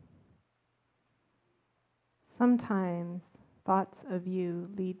 sometimes thoughts of you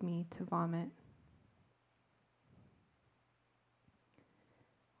lead me to vomit.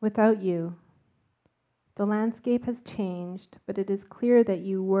 Without you, the landscape has changed, but it is clear that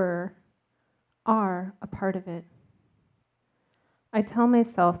you are a part of it. I tell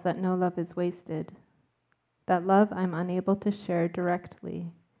myself that no love is wasted, that love I'm unable to share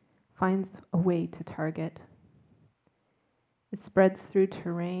directly finds a way to target. It spreads through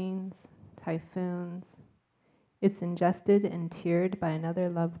terrains, typhoons. It's ingested and teared by another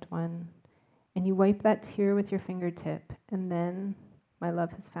loved one, and you wipe that tear with your fingertip, and then my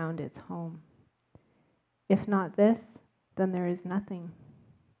love has found its home. If not this, then there is nothing.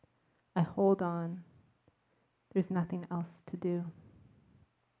 I hold on. There's nothing else to do.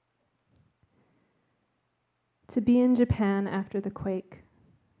 To be in Japan after the quake,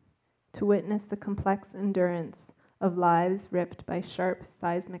 to witness the complex endurance of lives ripped by sharp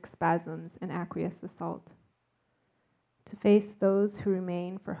seismic spasms and aqueous assault, to face those who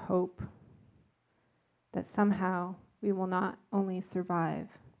remain for hope that somehow we will not only survive,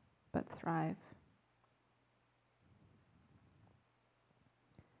 but thrive.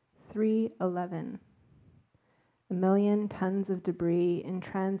 311. 1,000,000 tons of debris in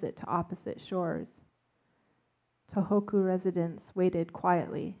transit to opposite shores. Tohoku residents waited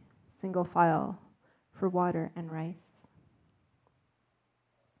quietly, single file, for water and rice.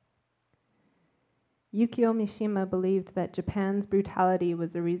 Yukio Mishima believed that Japan's brutality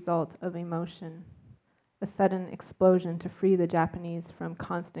was a result of emotion, a sudden explosion to free the Japanese from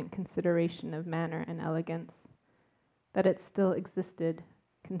constant consideration of manner and elegance, that it still existed,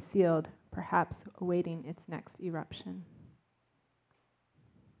 concealed, perhaps awaiting its next eruption.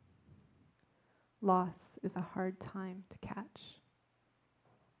 Loss is a hard time to catch.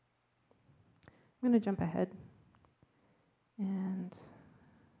 I'm going to jump ahead and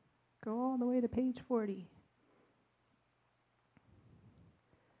go all the way to page 40.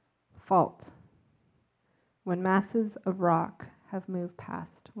 Fault. When masses of rock have moved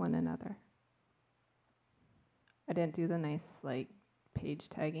past one another. I didn't do the nice page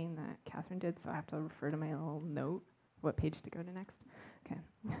tagging that Catherine did, so I have to refer to my little note, what page to go to next. Okay.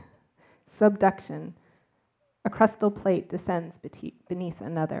 Subduction. A crustal plate descends beneath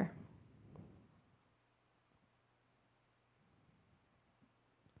another.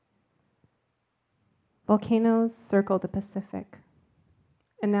 Volcanoes circle the Pacific.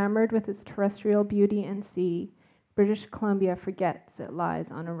 Enamored with its terrestrial beauty and sea, British Columbia forgets it lies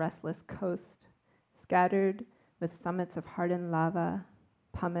on a restless coast, scattered with summits of hardened lava,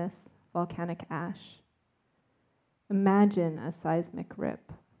 pumice, volcanic ash. Imagine a seismic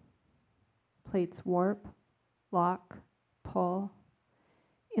rip. Plates warp, lock, pull,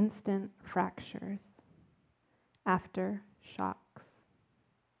 instant fractures, after shocks.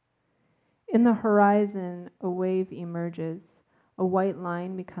 In the horizon, a wave emerges. A white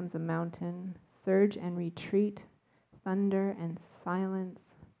line becomes a mountain, surge and retreat, thunder and silence,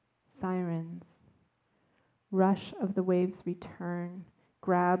 sirens. Rush of the waves return,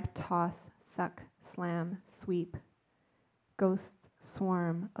 grab, toss, suck, slam, sweep. Ghosts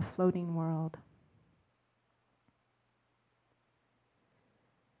swarm a floating world.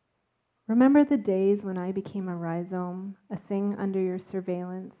 Remember the days when I became a rhizome, a thing under your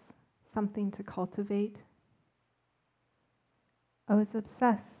surveillance, something to cultivate? I was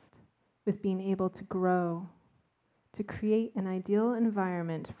obsessed with being able to grow, to create an ideal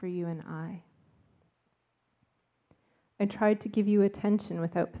environment for you and I. I tried to give you attention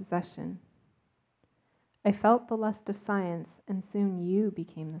without possession. I felt the lust of science, and soon you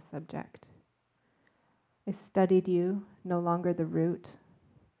became the subject. I studied you, no longer the root.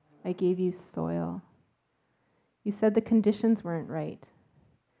 I gave you soil. You said the conditions weren't right.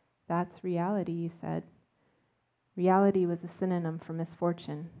 That's reality, you said. Reality was a synonym for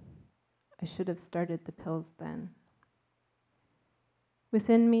misfortune. I should have started the pills then.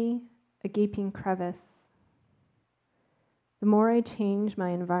 Within me, a gaping crevice. The more I change my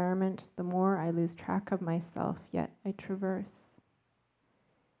environment, the more I lose track of myself, yet I traverse.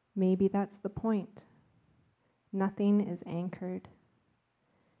 Maybe that's the point. Nothing is anchored.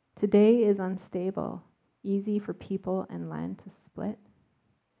 Today is unstable, easy for people and land to split.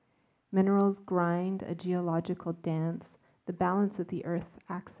 Minerals grind a geological dance, the balance of the earth's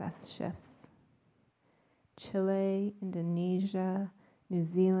axis shifts. Chile, Indonesia, New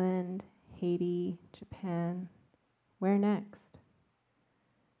Zealand, Haiti, Japan. Where next?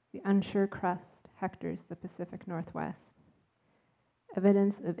 The unsure crust hectors the Pacific Northwest.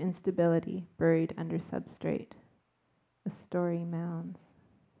 Evidence of instability buried under substrate. A story mounds.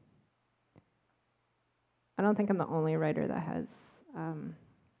 I don't think I'm the only writer that has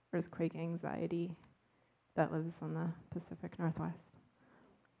earthquake anxiety that lives on the Pacific Northwest.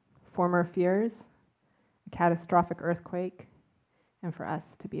 Former fears, a catastrophic earthquake, and for us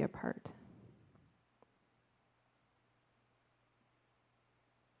to be apart.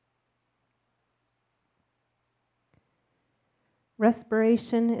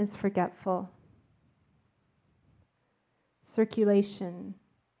 Respiration is forgetful. Circulation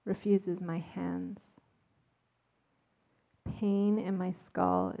refuses my hands. Pain in my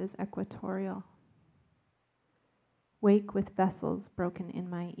skull is equatorial. Wake with vessels broken in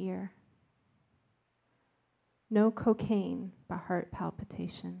my ear. No cocaine, but heart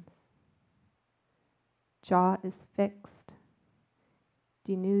palpitations. Jaw is fixed.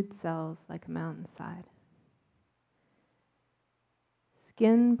 Denuded cells like a mountainside.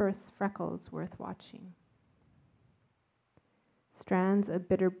 Skin births freckles worth watching. Strands of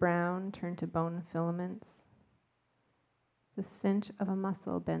bitter brown turn to bone filaments. The cinch of a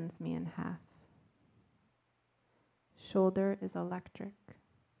muscle bends me in half. Shoulder is electric.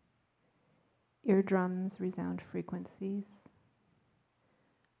 Eardrums resound frequencies.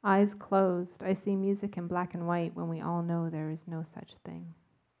 Eyes closed, I see music in black and white when we all know there is no such thing.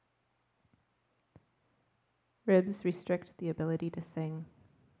 Ribs restrict the ability to sing.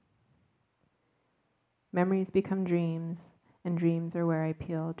 Memories become dreams, and dreams are where I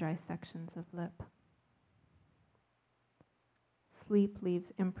peel dry sections of lip. Sleep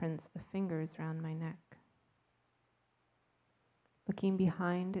leaves imprints of fingers round my neck. Looking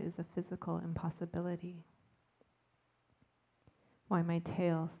behind is a physical impossibility. why my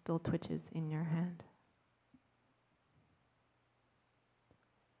tail still twitches in your hand.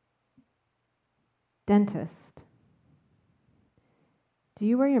 Dentist. Do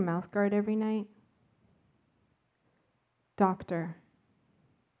you wear your mouth guard every night? Doctor.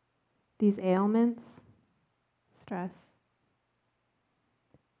 These ailments? Stress.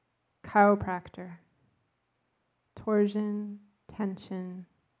 Chiropractor. Torsion, tension,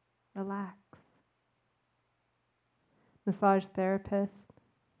 relax. Massage therapist.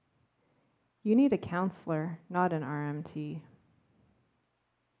 You need a counselor, not an RMT.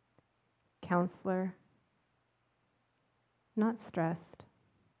 Counselor. Not stressed.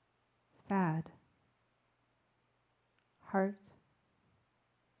 Sad. Heart.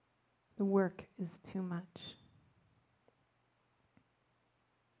 The work is too much.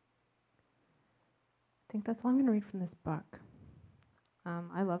 I think that's all I'm going to read from this book.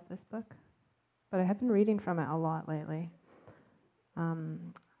 I love this book, but I have been reading from it a lot lately. I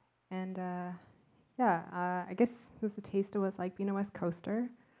guess it was a taste of what it's like being a West Coaster,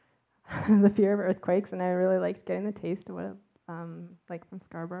 the fear of earthquakes, and I really liked getting the taste of what it like from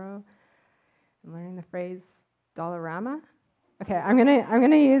Scarborough and learning the phrase Dollarama. Okay, I'm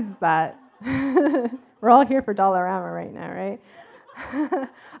gonna use that. We're all here for Dollarama right now, right?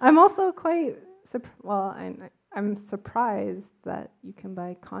 I'm also quite I'm surprised that you can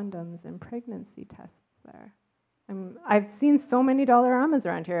buy condoms and pregnancy tests there. I've seen so many Dollaramas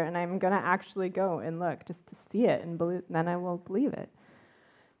around here, and I'm gonna actually go and look just to see it, and then I will believe it.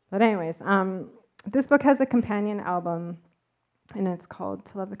 But anyways, this book has a companion album, and it's called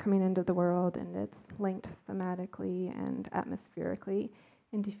To Love the Coming End of the World, and it's linked thematically and atmospherically.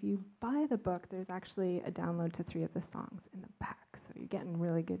 And if you buy the book, there's actually a download to 3 of the songs in the back, so you're getting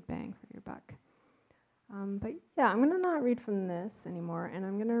really good bang for your buck. But yeah, I'm going to not read from this anymore, and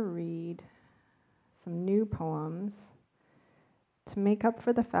I'm going to read some new poems to make up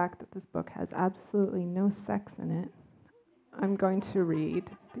for the fact that this book has absolutely no sex in it. I'm going to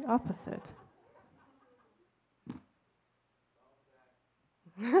read the opposite.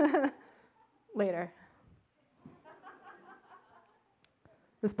 Later.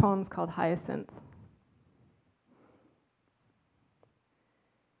 This poem's called Hyacinth.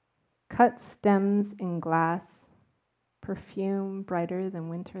 Cut stems in glass, perfume brighter than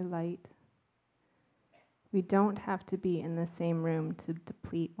winter light. We don't have to be in the same room to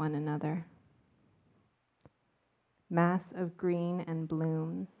deplete one another. Mass of green and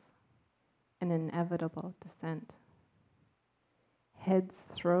blooms, an inevitable descent. Heads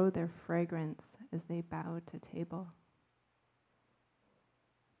throw their fragrance as they bow to table.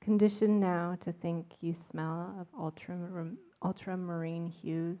 Conditioned now to think you smell of ultramarine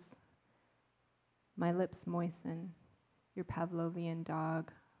hues. My lips moisten, your Pavlovian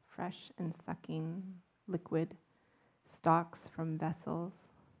dog, fresh and sucking, liquid, stalks from vessels.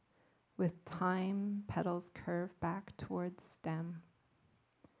 With time, petals curve back towards stem.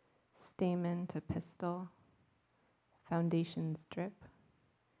 Stamen to pistil, foundations drip.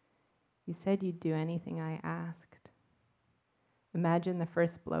 You said you'd do anything I asked. Imagine the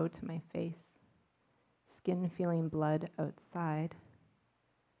first blow to my face, skin feeling blood outside.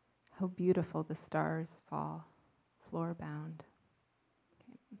 How beautiful the stars fall, floor-bound.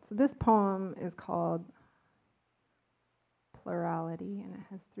 Okay. So this poem is called Plurality, and it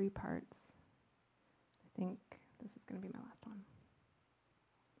has 3 parts. I think this is going to be my last one.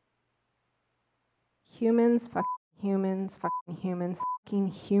 Humans, fucking humans, fucking humans, fucking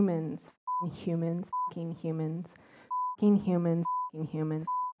humans, fucking humans, fucking humans, fucking humans, fucking humans,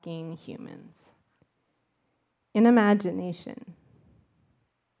 fucking humans. In imagination,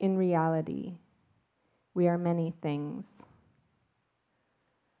 in reality, we are many things.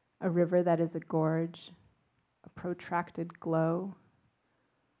 A river that is a gorge, a protracted glow,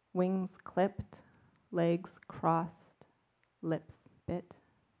 wings clipped, legs crossed, lips bit,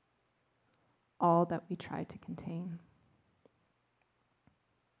 all that we try to contain.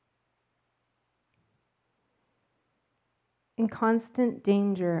 In constant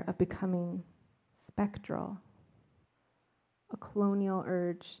danger of becoming spectral, a colonial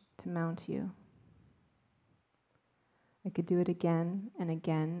urge to mount you. I could do it again and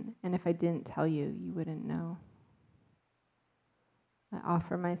again, and if I didn't tell you, you wouldn't know. I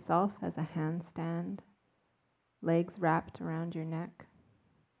offer myself as a handstand, legs wrapped around your neck.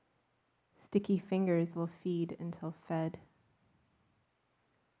 Sticky fingers will feed until fed.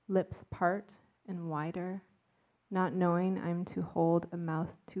 Lips part and wider, not knowing I'm to hold a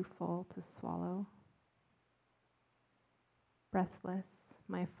mouth too full to swallow. Breathless,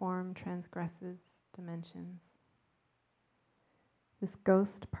 my form transgresses dimensions. This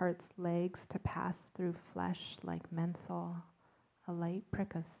ghost parts legs to pass through flesh like menthol, a light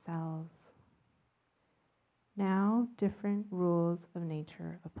prick of cells. Now different rules of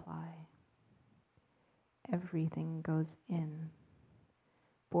nature apply. Everything goes in.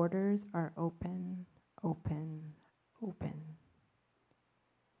 Borders are open, open, open.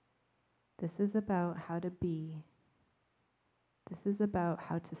 This is about how to be. This is about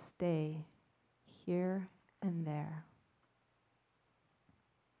how to stay here and there.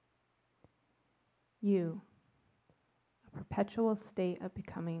 You, a perpetual state of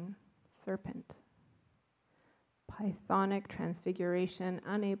becoming serpent. Pythonic transfiguration,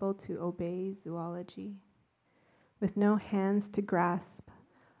 unable to obey zoology. With no hands to grasp,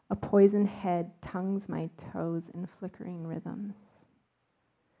 a poisoned head tongues my toes in flickering rhythms.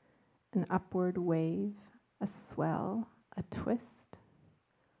 An upward wave, a swell, a twist,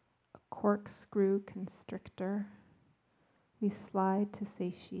 a corkscrew constrictor. We slide to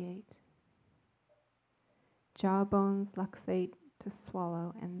satiate. Jawbones luxate to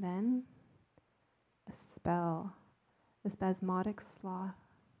swallow, and then a spell, a spasmodic sloth,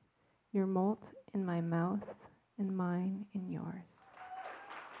 your molt in my mouth and mine in yours.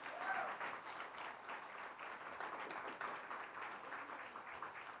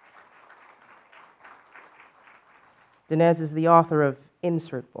 Danez is the author of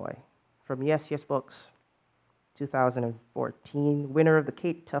Insert Boy from Yes Yes Books, 2014, winner of the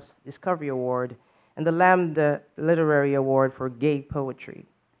Kate Tufts Discovery Award and the Lambda Literary Award for Gay Poetry,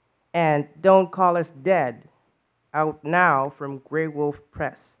 and Don't Call Us Dead, out now from Grey Wolf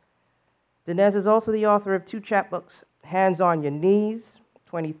Press. Danez is also the author of 2 chapbooks, Hands on Your Knees,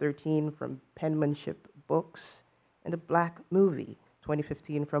 2013 from Penmanship Books, and A Black Movie,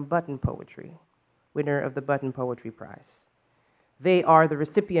 2015 from Button Poetry, winner of the Button Poetry Prize. They are the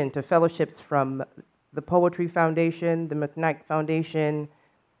recipient of fellowships from the Poetry Foundation, the McKnight Foundation,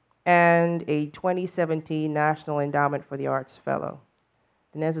 and a 2017 National Endowment for the Arts Fellow.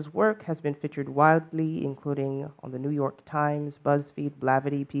 Danez's work has been featured widely, including on the New York Times, BuzzFeed,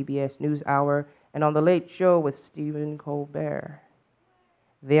 Blavity, PBS NewsHour, and on The Late Show with Stephen Colbert.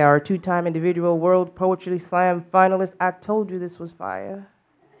 They are a 2-time individual World Poetry Slam finalist. I told you this was fire.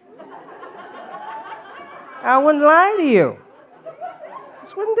 I wouldn't lie to you.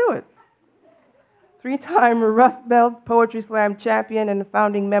 Just wouldn't do it. 3-time Rust Belt Poetry Slam champion and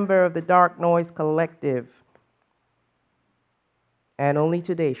founding member of the Dark Noise Collective. And only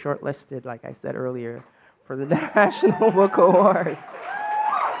today shortlisted, like I said earlier, for the National Book Awards.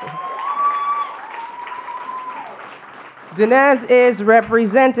 Danez is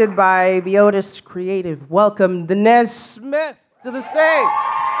represented by PIVOTcast Creative. Welcome, Danez Smith, to the stage.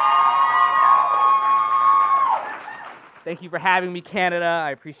 Thank you for having me, Canada. I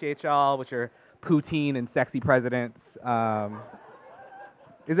appreciate y'all with your poutine and sexy presidents.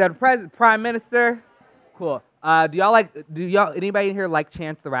 Is that a prime minister? Cool. Anybody in here like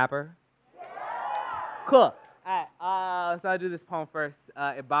Chance the Rapper? Cool. All right. So I'll do this poem first.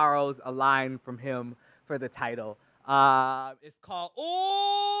 It borrows a line from him for the title. It's called,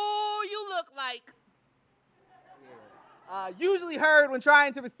 "Ooh, You Look Like." Usually heard when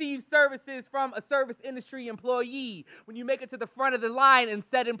trying to receive services from a service industry employee. When you make it to the front of the line and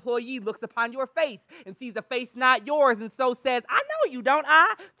said employee looks upon your face and sees a face not yours and so says, "I know you, don't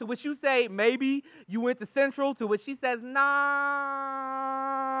I?" To which you say, "Maybe you went to Central." To which she says, "Nah.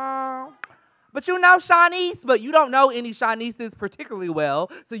 But you know Shanice, but you don't know any Shanices particularly well."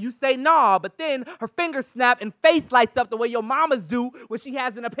 So you say, "Nah," but then her fingers snap and face lights up the way your mamas do when she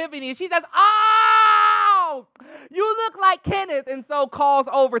has an epiphany. And she says, "Oh, you look like Kenneth," and so calls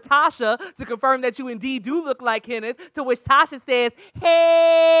over Tasha to confirm that you indeed do look like Kenneth, to which Tasha says,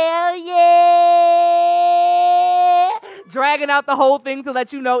 "Hell yeah," dragging out the whole thing to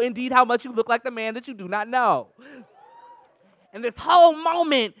let you know indeed how much you look like the man that you do not know. And this whole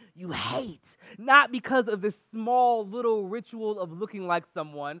moment you hate, not because of this small little ritual of looking like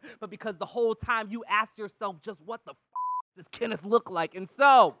someone, but because the whole time you ask yourself, just what the does Kenneth look like? And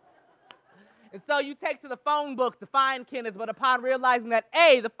so you take to the phone book to find Kenneth, but upon realizing that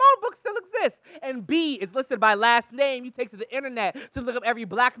A, the phone book still exists, and B, it's listed by last name, you take to the internet to look up every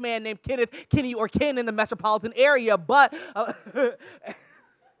black man named Kenneth, Kenny, or Ken in the metropolitan area, but...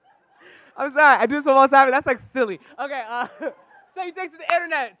 I'm sorry, I do this one more time, that's like silly. Okay, so you take to the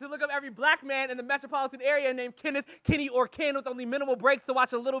internet to look up every black man in the metropolitan area named Kenneth, Kenny, or Ken with only minimal breaks to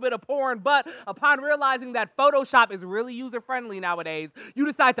watch a little bit of porn. But upon realizing that Photoshop is really user-friendly nowadays, you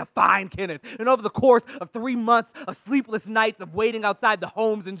decide to find Kenneth. And over the course of 3 months of sleepless nights of waiting outside the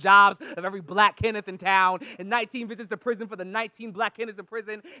homes and jobs of every black Kenneth in town, and 19 visits to prison for the 19 black Kenneths in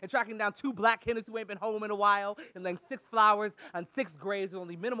prison, and tracking down 2 black Kenneths who ain't been home in a while, and laying 6 flowers on 6 graves with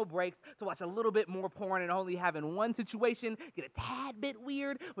only minimal breaks to watch a little bit more porn, and only having one situation get a tad bit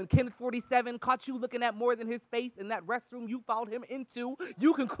weird when Kenneth 47 caught you looking at more than his face in that restroom you followed him into,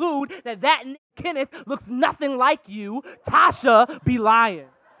 you conclude that Kenneth looks nothing like you. Tasha be lying.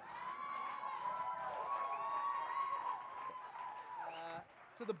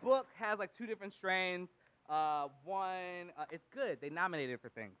 So the book has like two different strains. One, it's good. They nominated it for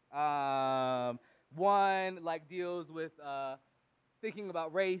things. One like deals with thinking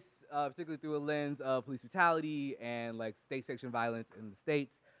about race, particularly through a lens of police brutality and like state-sanctioned violence in the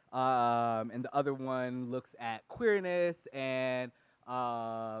states. And the other one looks at queerness and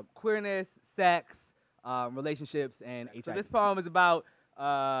sex, relationships, and HIV. So this poem is about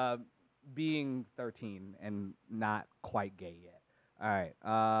being 13 and not quite gay yet. All right,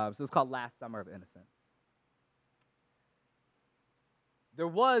 so it's called Last Summer of Innocence. There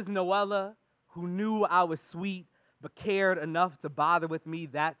was Noella who knew I was sweet, but cared enough to bother with me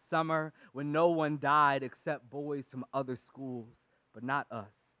that summer when no one died except boys from other schools, but not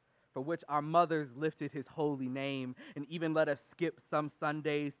us, for which our mothers lifted his holy name and even let us skip some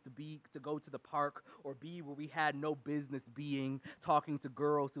Sundays to go to the park or be where we had no business being, talking to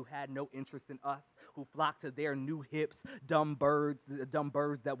girls who had no interest in us, who flocked to their new hips, dumb birds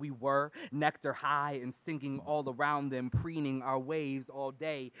that we were, nectar high and singing all around them, preening our waves all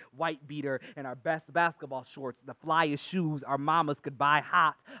day, white beater and our best basketball shorts, the flyest shoes our mamas could buy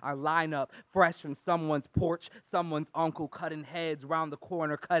hot, our lineup fresh from someone's porch, someone's uncle cutting heads round the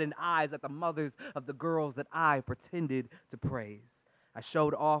corner, cutting eyes at the mothers of the girls that I pretended to praise. I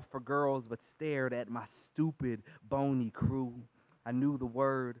showed off for girls but stared at my stupid, bony crew. I knew the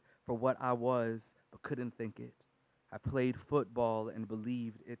word for what I was but couldn't think it. I played football and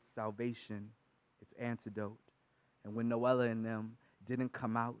believed its salvation, its antidote. And when Noella and them didn't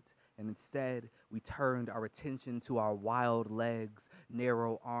come out, and instead we turned our attention to our wild legs,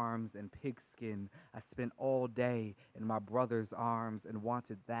 narrow arms, and pigskin, I spent all day in my brother's arms and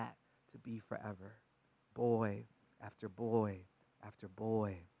wanted that to be forever. Boy after boy after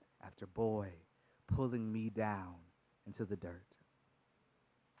boy after boy, pulling me down into the dirt.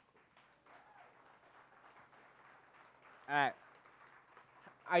 All right.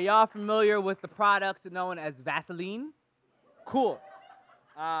 Are y'all familiar with the product known as Vaseline? Cool.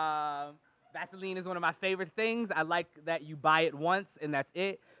 Vaseline is one of my favorite things. I like that you buy it once and that's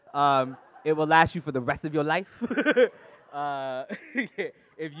it. It will last you for the rest of your life.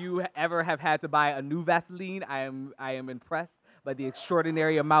 If you ever have had to buy a new Vaseline, I am impressed by the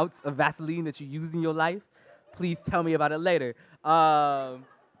extraordinary amounts of Vaseline that you use in your life. Please tell me about it later.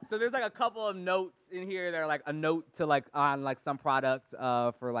 So there's like a couple of notes in here that are like a note to like on like some products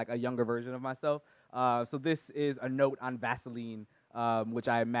for like a younger version of myself. So this is a note on Vaseline, which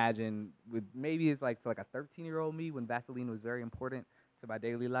I imagine maybe it's like to like a 13-year-old me when Vaseline was very important to my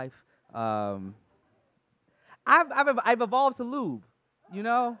daily life. I've evolved to lube, you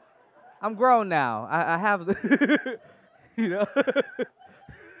know. I'm grown now. I have the, you know.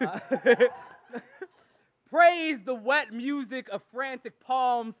 Praise the wet music of frantic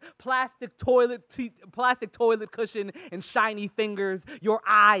palms, plastic toilet cushion, and shiny fingers. Your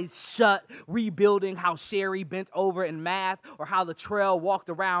eyes shut, rebuilding how Sherry bent over in math, or how Latrell walked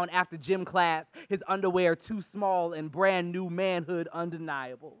around after gym class, his underwear too small and brand new manhood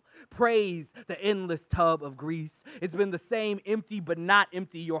undeniable. Praise the endless tub of grease. It's been the same empty but not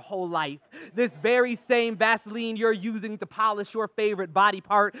empty your whole life. This very same Vaseline you're using to polish your favorite body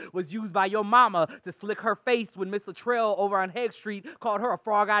part was used by your mama to slick her face when Miss Latrell over on Hague Street called her a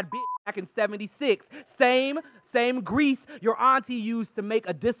frog-eyed bitch back in '76. Same grease your auntie used to make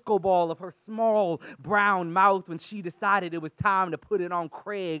a disco ball of her small brown mouth when she decided it was time to put it on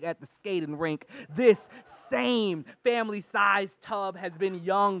Craig at the skating rink. This same family-sized tub has been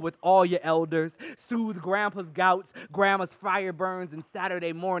young with all your elders, soothed grandpa's gouts, grandma's fire burns, and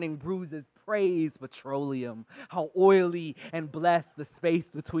Saturday morning bruises. Praise petroleum, how oily and blessed the space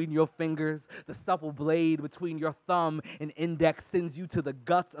between your fingers, the supple blade between your thumb and index sends you to the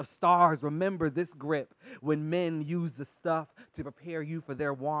guts of stars. Remember this grip when men use the stuff to prepare you for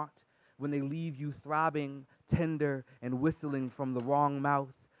their want, when they leave you throbbing, tender, and whistling from the wrong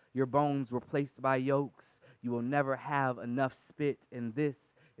mouth, your bones replaced by yolks. You will never have enough spit, and this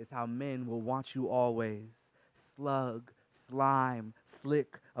is how men will want you always. Slug, slime,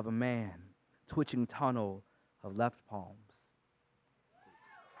 slick of a man. Twitching tunnel of left palms.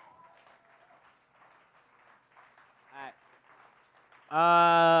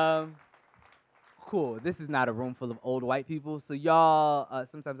 All right. Cool. This is not a room full of old white people, so y'all.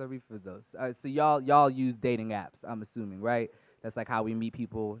 Sometimes I read for those. So y'all use dating apps. I'm assuming, right? That's like how we meet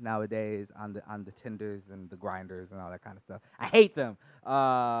people nowadays on the Tinders and the Grinders and all that kind of stuff. I hate them.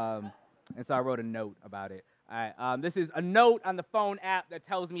 And so I wrote a note about it. All right. This is a note on the phone app that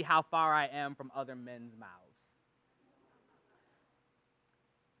tells me how far I am from other men's mouths.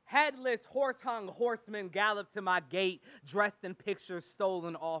 Headless, horse-hung horsemen gallop to my gate, dressed in pictures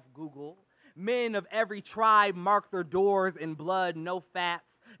stolen off Google. Men of every tribe mark their doors in blood. No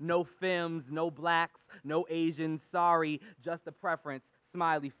fats, no femmes, no blacks, no Asians. Sorry, just a preference.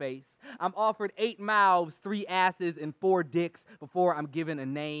 Smiley face. I'm offered 8 mouths, 3 asses, and 4 dicks before I'm given a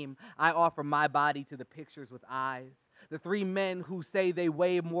name. I offer my body to the pictures with eyes. The 3 men who say they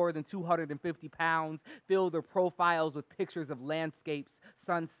weigh more than 250 pounds fill their profiles with pictures of landscapes,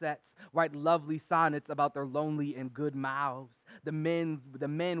 sunsets, write lovely sonnets about their lonely and good mouths. The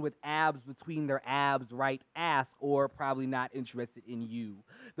men with abs between their abs write ask or probably not interested in you.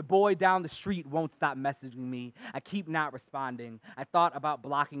 The boy down the street won't stop messaging me. I keep not responding. I thought about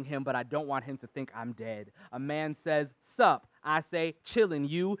blocking him, but I don't want him to think I'm dead. A man says, sup. I say, chillin'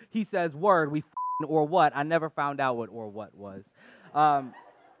 you. He says, word, we f***ing or what? I never found out what or what was.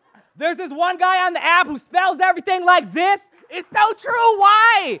 There's this one guy on the app who spells everything like this. It's so true.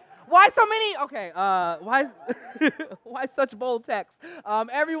 Why? Why so many? Okay, why such bold text?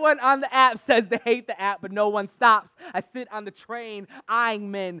 Everyone on the app says they hate the app, but no one stops. I sit on the train,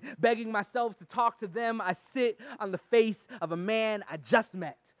 eyeing men, begging myself to talk to them. I sit on the face of a man I just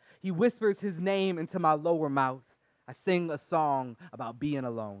met. He whispers his name into my lower mouth. I sing a song about being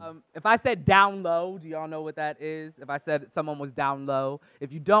alone. If I said down low, do y'all know what that is? If I said someone was down low.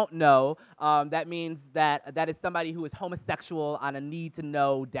 If you don't know, that means that is somebody who is homosexual on a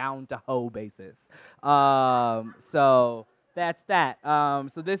need-to-know, down-to-hoe basis. So that's that.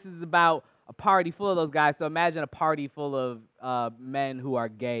 So this is about a party full of those guys. So imagine a party full of men who are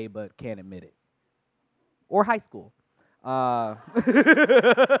gay but can't admit it. Or high school.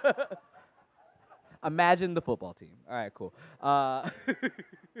 Imagine the football team. All right, cool. All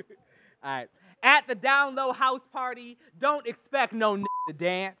right. At the down low house party, don't expect no to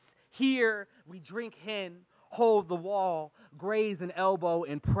dance. Here, we drink hen, hold the wall, graze an elbow,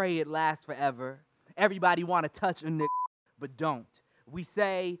 and pray it lasts forever. Everybody want to touch a nigga, but don't. We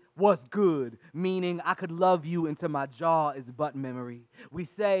say, what's good, meaning I could love you until my jaw is butt memory. We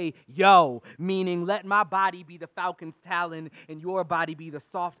say, yo, meaning let my body be the falcon's talon and your body be the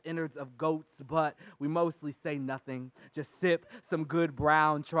soft innards of goats, but we mostly say nothing. Just sip some good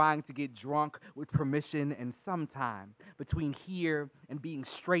brown, trying to get drunk with permission, and sometime between here and being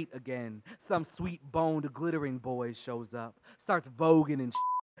straight again, some sweet-boned glittering boy shows up, starts voguing and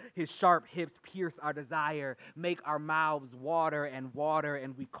his sharp hips pierce our desire, make our mouths water, and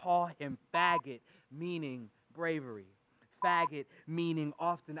we call him faggot, meaning bravery. Faggot, meaning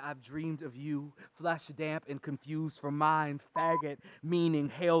often I've dreamed of you, flesh damp and confused for mine. Faggot, meaning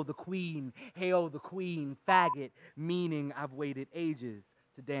hail the queen, faggot, meaning I've waited ages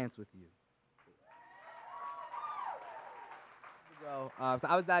to dance with you. So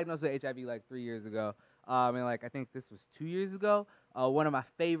I was diagnosed with HIV like 3 years ago, and like I think this was 2 years ago. One of my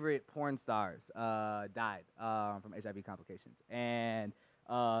favorite porn stars died from HIV complications, and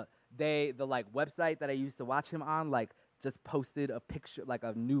the like website that I used to watch him on like just posted a picture, like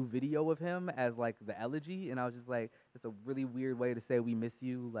a new video of him as like the elegy, and I was just like, it's a really weird way to say we miss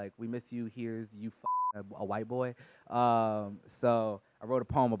you. Like we miss you. Here's you a white boy. So I wrote a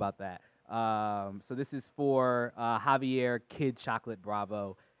poem about that. So this is for Javier Kid Chocolate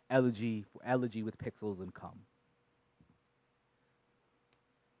Bravo, elegy with pixels and cum.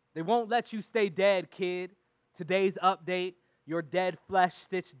 They won't let you stay dead, kid. Today's update, your dead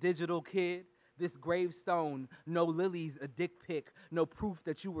flesh-stitched digital kid. This gravestone, no lilies, a dick pic, no proof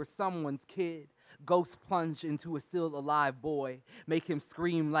that you were someone's kid. Ghost plunge into a still alive boy, make him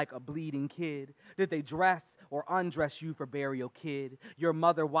scream like a bleeding kid. Did they dress or undress you for burial, kid? Your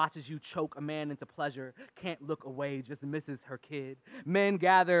mother watches you choke a man into pleasure, can't look away, just misses her kid. Men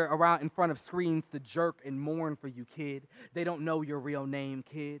gather around in front of screens to jerk and mourn for you, kid. They don't know your real name,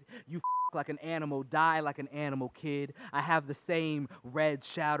 kid. You like an animal, die like an animal, kid. I have the same red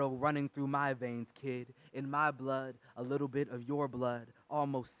shadow running through my veins, kid. In my blood, a little bit of your blood.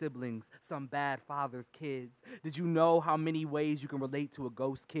 Almost siblings, some bad father's kids. Did you know how many ways you can relate to a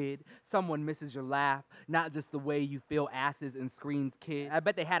ghost, kid? Someone misses your laugh, not just the way you feel asses and screens, kid. I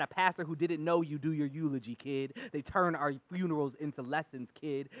bet they had a pastor who didn't know you do your eulogy, kid. They turn our funerals into lessons,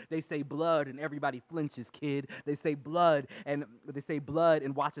 kid. They say blood and everybody flinches, kid. They say blood and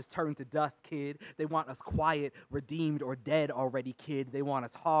watch us turn to dust, kid. They want us quiet, redeemed, or dead already, kid. They want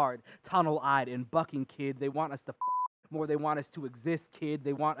us hard, tunnel-eyed, and bucking, kid. They want us to more. They want us to exist, kid.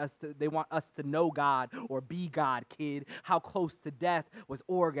 They want us to know God or be God, kid. How close to death was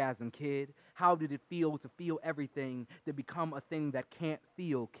orgasm, kid? How did it feel to feel everything, to become a thing that can't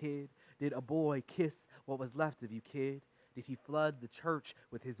feel, kid? Did a boy kiss what was left of you, kid? Did he flood the church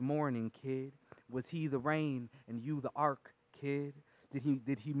with his mourning, kid? Was he the rain and you the ark, kid?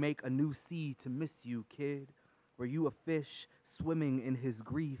 Did he make a new sea to miss you, kid? Were you a fish swimming in his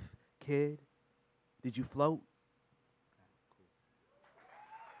grief, kid? Did you float?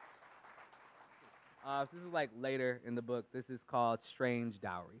 So this is like later in the book. This is called Strange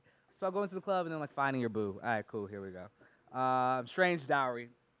Dowry. So I'll go into the club and then like finding your boo. All right, cool, here we go. Strange Dowry.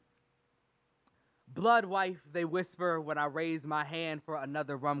 Blood wife, they whisper when I raise my hand for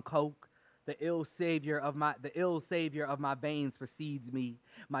another rum coke. The ill savior of my veins precedes me.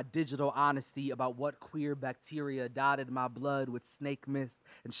 My digital honesty about what queer bacteria dotted my blood with snake mist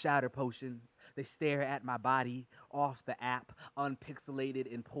and shatter potions. They stare at my body off the app, unpixelated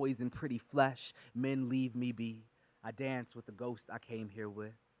in poison pretty flesh. Men leave me be. I dance with the ghost I came here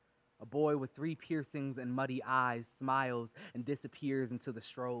with. A boy with 3 piercings and muddy eyes smiles and disappears into the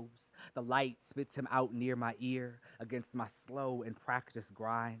strobes. The light spits him out near my ear against my slow and practiced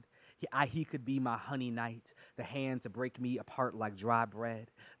grind. He could be my honey knight, the hand to break me apart like dry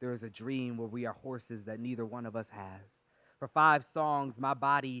bread. There is a dream where we are horses that neither one of us has. For 5 songs, my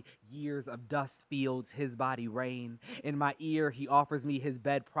body, years of dust fields, his body rain. In my ear, he offers me his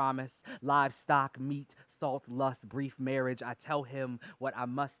bed promise, livestock, meat, salt, lust, brief marriage. I tell him what I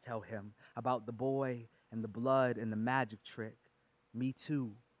must tell him about the boy and the blood and the magic trick. Me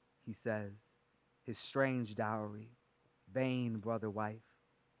too, he says, his strange dowry, vain brother wife,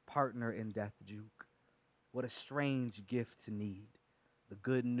 partner in death juke. What a strange gift to need, the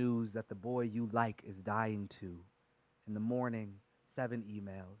good news that the boy you like is dying too. In the morning, 7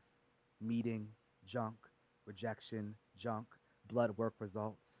 emails, meeting, junk, rejection, junk, blood work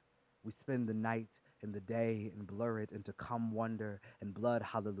results. We spend the night and the day and blur it into come wonder and blood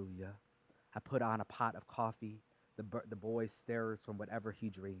hallelujah. I put on a pot of coffee, the boy stirs from whatever he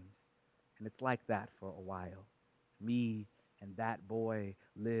dreams. And it's like that for a while. Me and that boy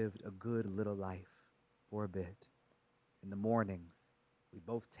lived a good little life for a bit. In the mornings, we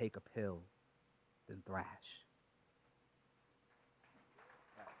both take a pill, then thrash.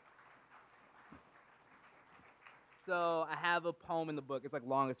 So I have a poem in the book. It's like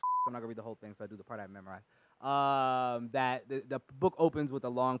long as so I'm not gonna read the whole thing, so I do the part I memorized. That the book opens with a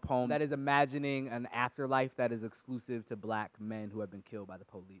long poem that is imagining an afterlife that is exclusive to black men who have been killed by the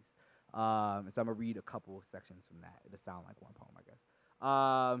police. And so I'm gonna read a couple of sections from that. It'll sound like one poem, I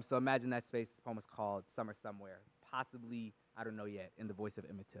guess. So imagine that space. This poem is called Summer Somewhere. Possibly, I don't know yet, in the voice of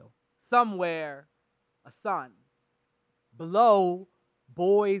Emmett Till. Somewhere, a sun. Below,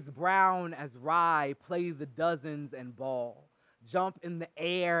 boys brown as rye play the dozens and ball. Jump in the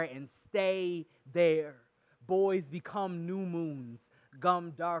air and stay there. Boys become new moons,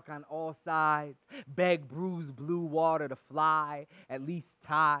 gum dark on all sides, beg bruised blue water to fly, at least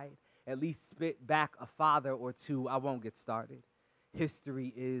tide, at least spit back a father or two. I won't get started.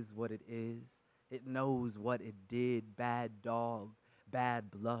 History is what it is. It knows what it did. Bad dog,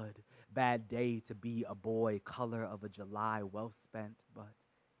 bad blood, bad day to be a boy, color of a July well spent. But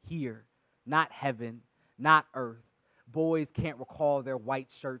here, not heaven, not earth. Boys can't recall their white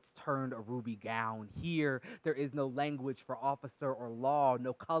shirts turned a ruby gown. Here, there is no language for officer or law,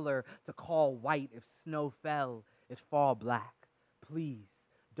 no color to call white. If snow fell, it fall black. Please,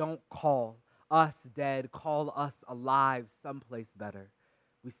 don't call us dead. Call us alive someplace better.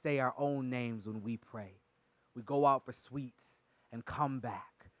 We say our own names when we pray. We go out for sweets and come back.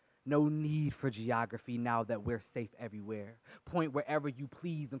 No need for geography now that we're safe everywhere. Point wherever you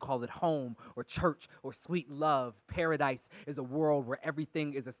please and call it home or church or sweet love. Paradise is a world where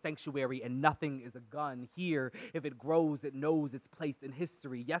everything is a sanctuary and nothing is a gun. Here, if it grows, it knows its place in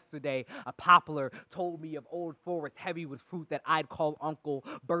history. Yesterday, a poplar told me of old forests heavy with fruit that I'd call uncle,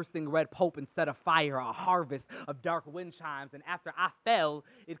 bursting red pulp and set afire, a harvest of dark wind chimes. And after I fell,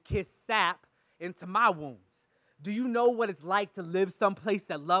 it kissed sap into my wounds. Do you know what it's like to live someplace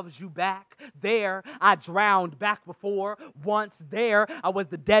that loves you back? There, I drowned back before. Once there, I was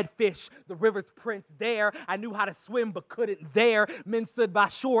the dead fish, the river's prince. There, I knew how to swim but couldn't. There, men stood by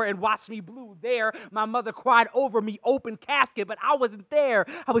shore and watched me blue. There, my mother cried over me, open casket, but I wasn't there.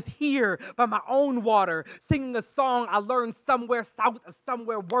 I was here by my own water, singing a song I learned somewhere south of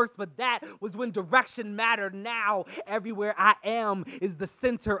somewhere worse, but that was when direction mattered. Now, everywhere I am is the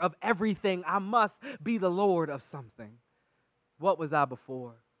center of everything. I must be the Lord of something. What was I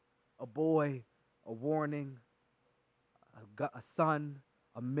before? A boy, a warning, a son,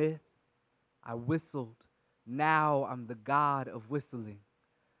 a myth. I whistled. Now I'm the god of whistling.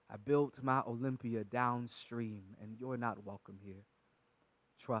 I built my Olympia downstream, and you're not welcome here.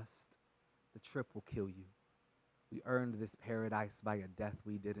 Trust, the trip will kill you. We earned this paradise by a death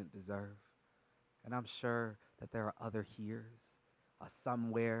we didn't deserve. And I'm sure that there are other heres, a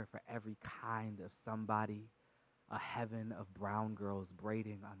somewhere for every kind of somebody, a heaven of brown girls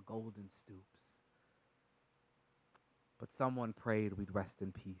braiding on golden stoops. But someone prayed we'd rest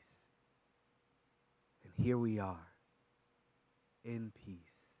in peace. And here we are, in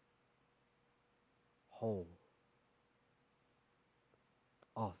peace, whole,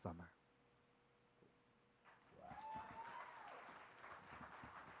 all summer.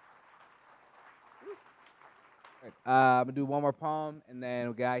 I'm going to do one more poem, and then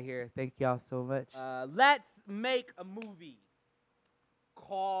we'll get out of here. Thank y'all so much. Let's make a movie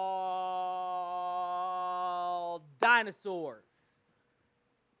called Dinosaurs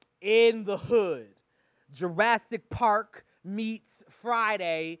in the Hood. Jurassic Park meets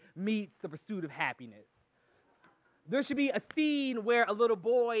Friday meets The Pursuit of Happiness. There should be a scene where a little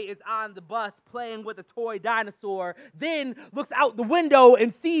boy is on the bus playing with a toy dinosaur, then looks out the window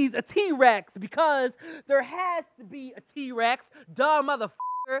and sees a T-Rex, because there has to be a T-Rex. Duh,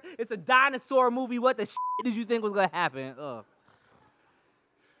 motherfucker. It's a dinosaur movie. What the shit did you think was going to happen? Ugh.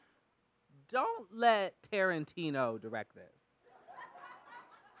 Don't let Tarantino direct this.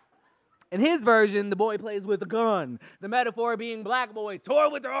 In his version, the boy plays with a gun. The metaphor being black boys toy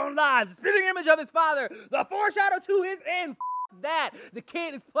with their own lives. The spitting image of his father. The foreshadow to his end. That. The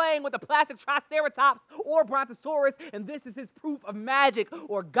kid is playing with a plastic triceratops or brontosaurus, and this is his proof of magic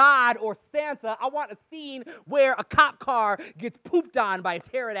or God or Santa. I want a scene where a cop car gets pooped on by a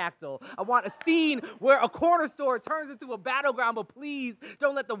pterodactyl. I want a scene where a corner store turns into a battleground, but please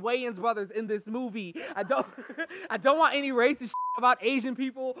don't let the Wayans brothers in this movie. I don't want any racist shit about Asian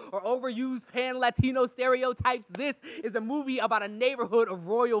people or overused pan-Latino stereotypes. This is a movie about a neighborhood of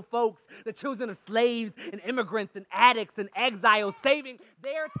royal folks, the children of slaves and immigrants and addicts and exiles, saving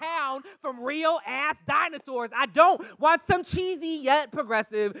their town from real-ass dinosaurs. I don't want some cheesy yet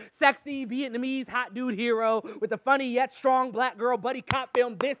progressive, sexy Vietnamese hot dude hero with a funny yet strong black girl buddy cop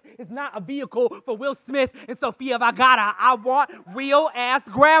film. This is not a vehicle for Will Smith and Sofia Vergara. I want real-ass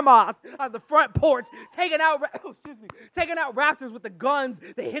grandmas on the front porch taking out raptors with the guns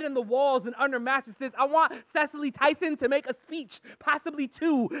they hid in the walls and under mattresses. I want Cecily Tyson to make a speech, possibly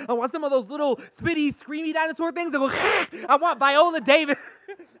two. I want some of those little spitty, screamy dinosaur things that go. I want Viola Davis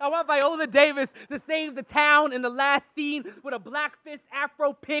to save the town in the last scene with a black fist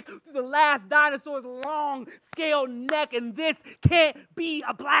afro pick through the last dinosaur's long scale neck. And this can't be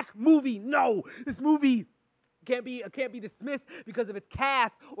a black movie. No, this movie can't be dismissed because of its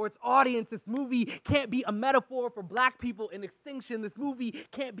cast or its audience. This movie can't be a metaphor for black people in extinction. This movie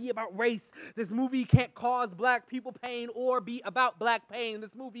can't be about race. This movie can't cause black people pain or be about black pain.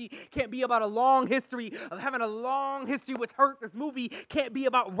 This movie can't be about a long history of having a long history with hurt. This movie can't be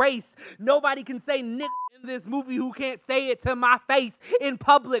about race. Nobody can say nigga in this movie who can't say it to my face in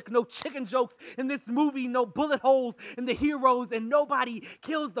public. No chicken jokes in this movie. No bullet holes in the heroes. And nobody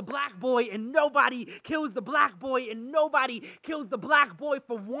kills the black boy. And nobody kills the black boy. And nobody kills the black boy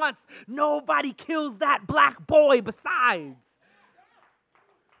for once. Nobody kills that black boy besides.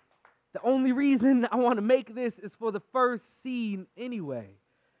 The only reason I want to make this is for the first scene anyway.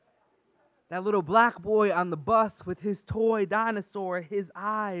 That little black boy on the bus with his toy dinosaur, his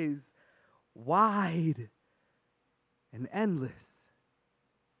eyes wide and endless,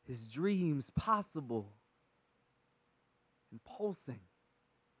 his dreams possible and pulsing,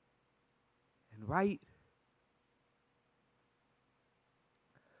 and right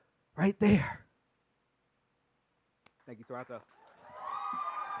there. Thank you, Toronto.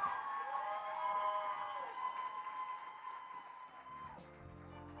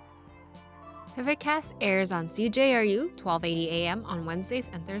 PIVOTcast airs on CJRU 1280 AM on Wednesdays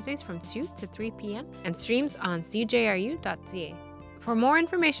and Thursdays from 2 to 3 p.m. and streams on cjru.ca. For more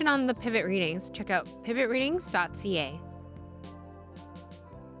information on the Pivot Readings, check out pivotreadings.ca.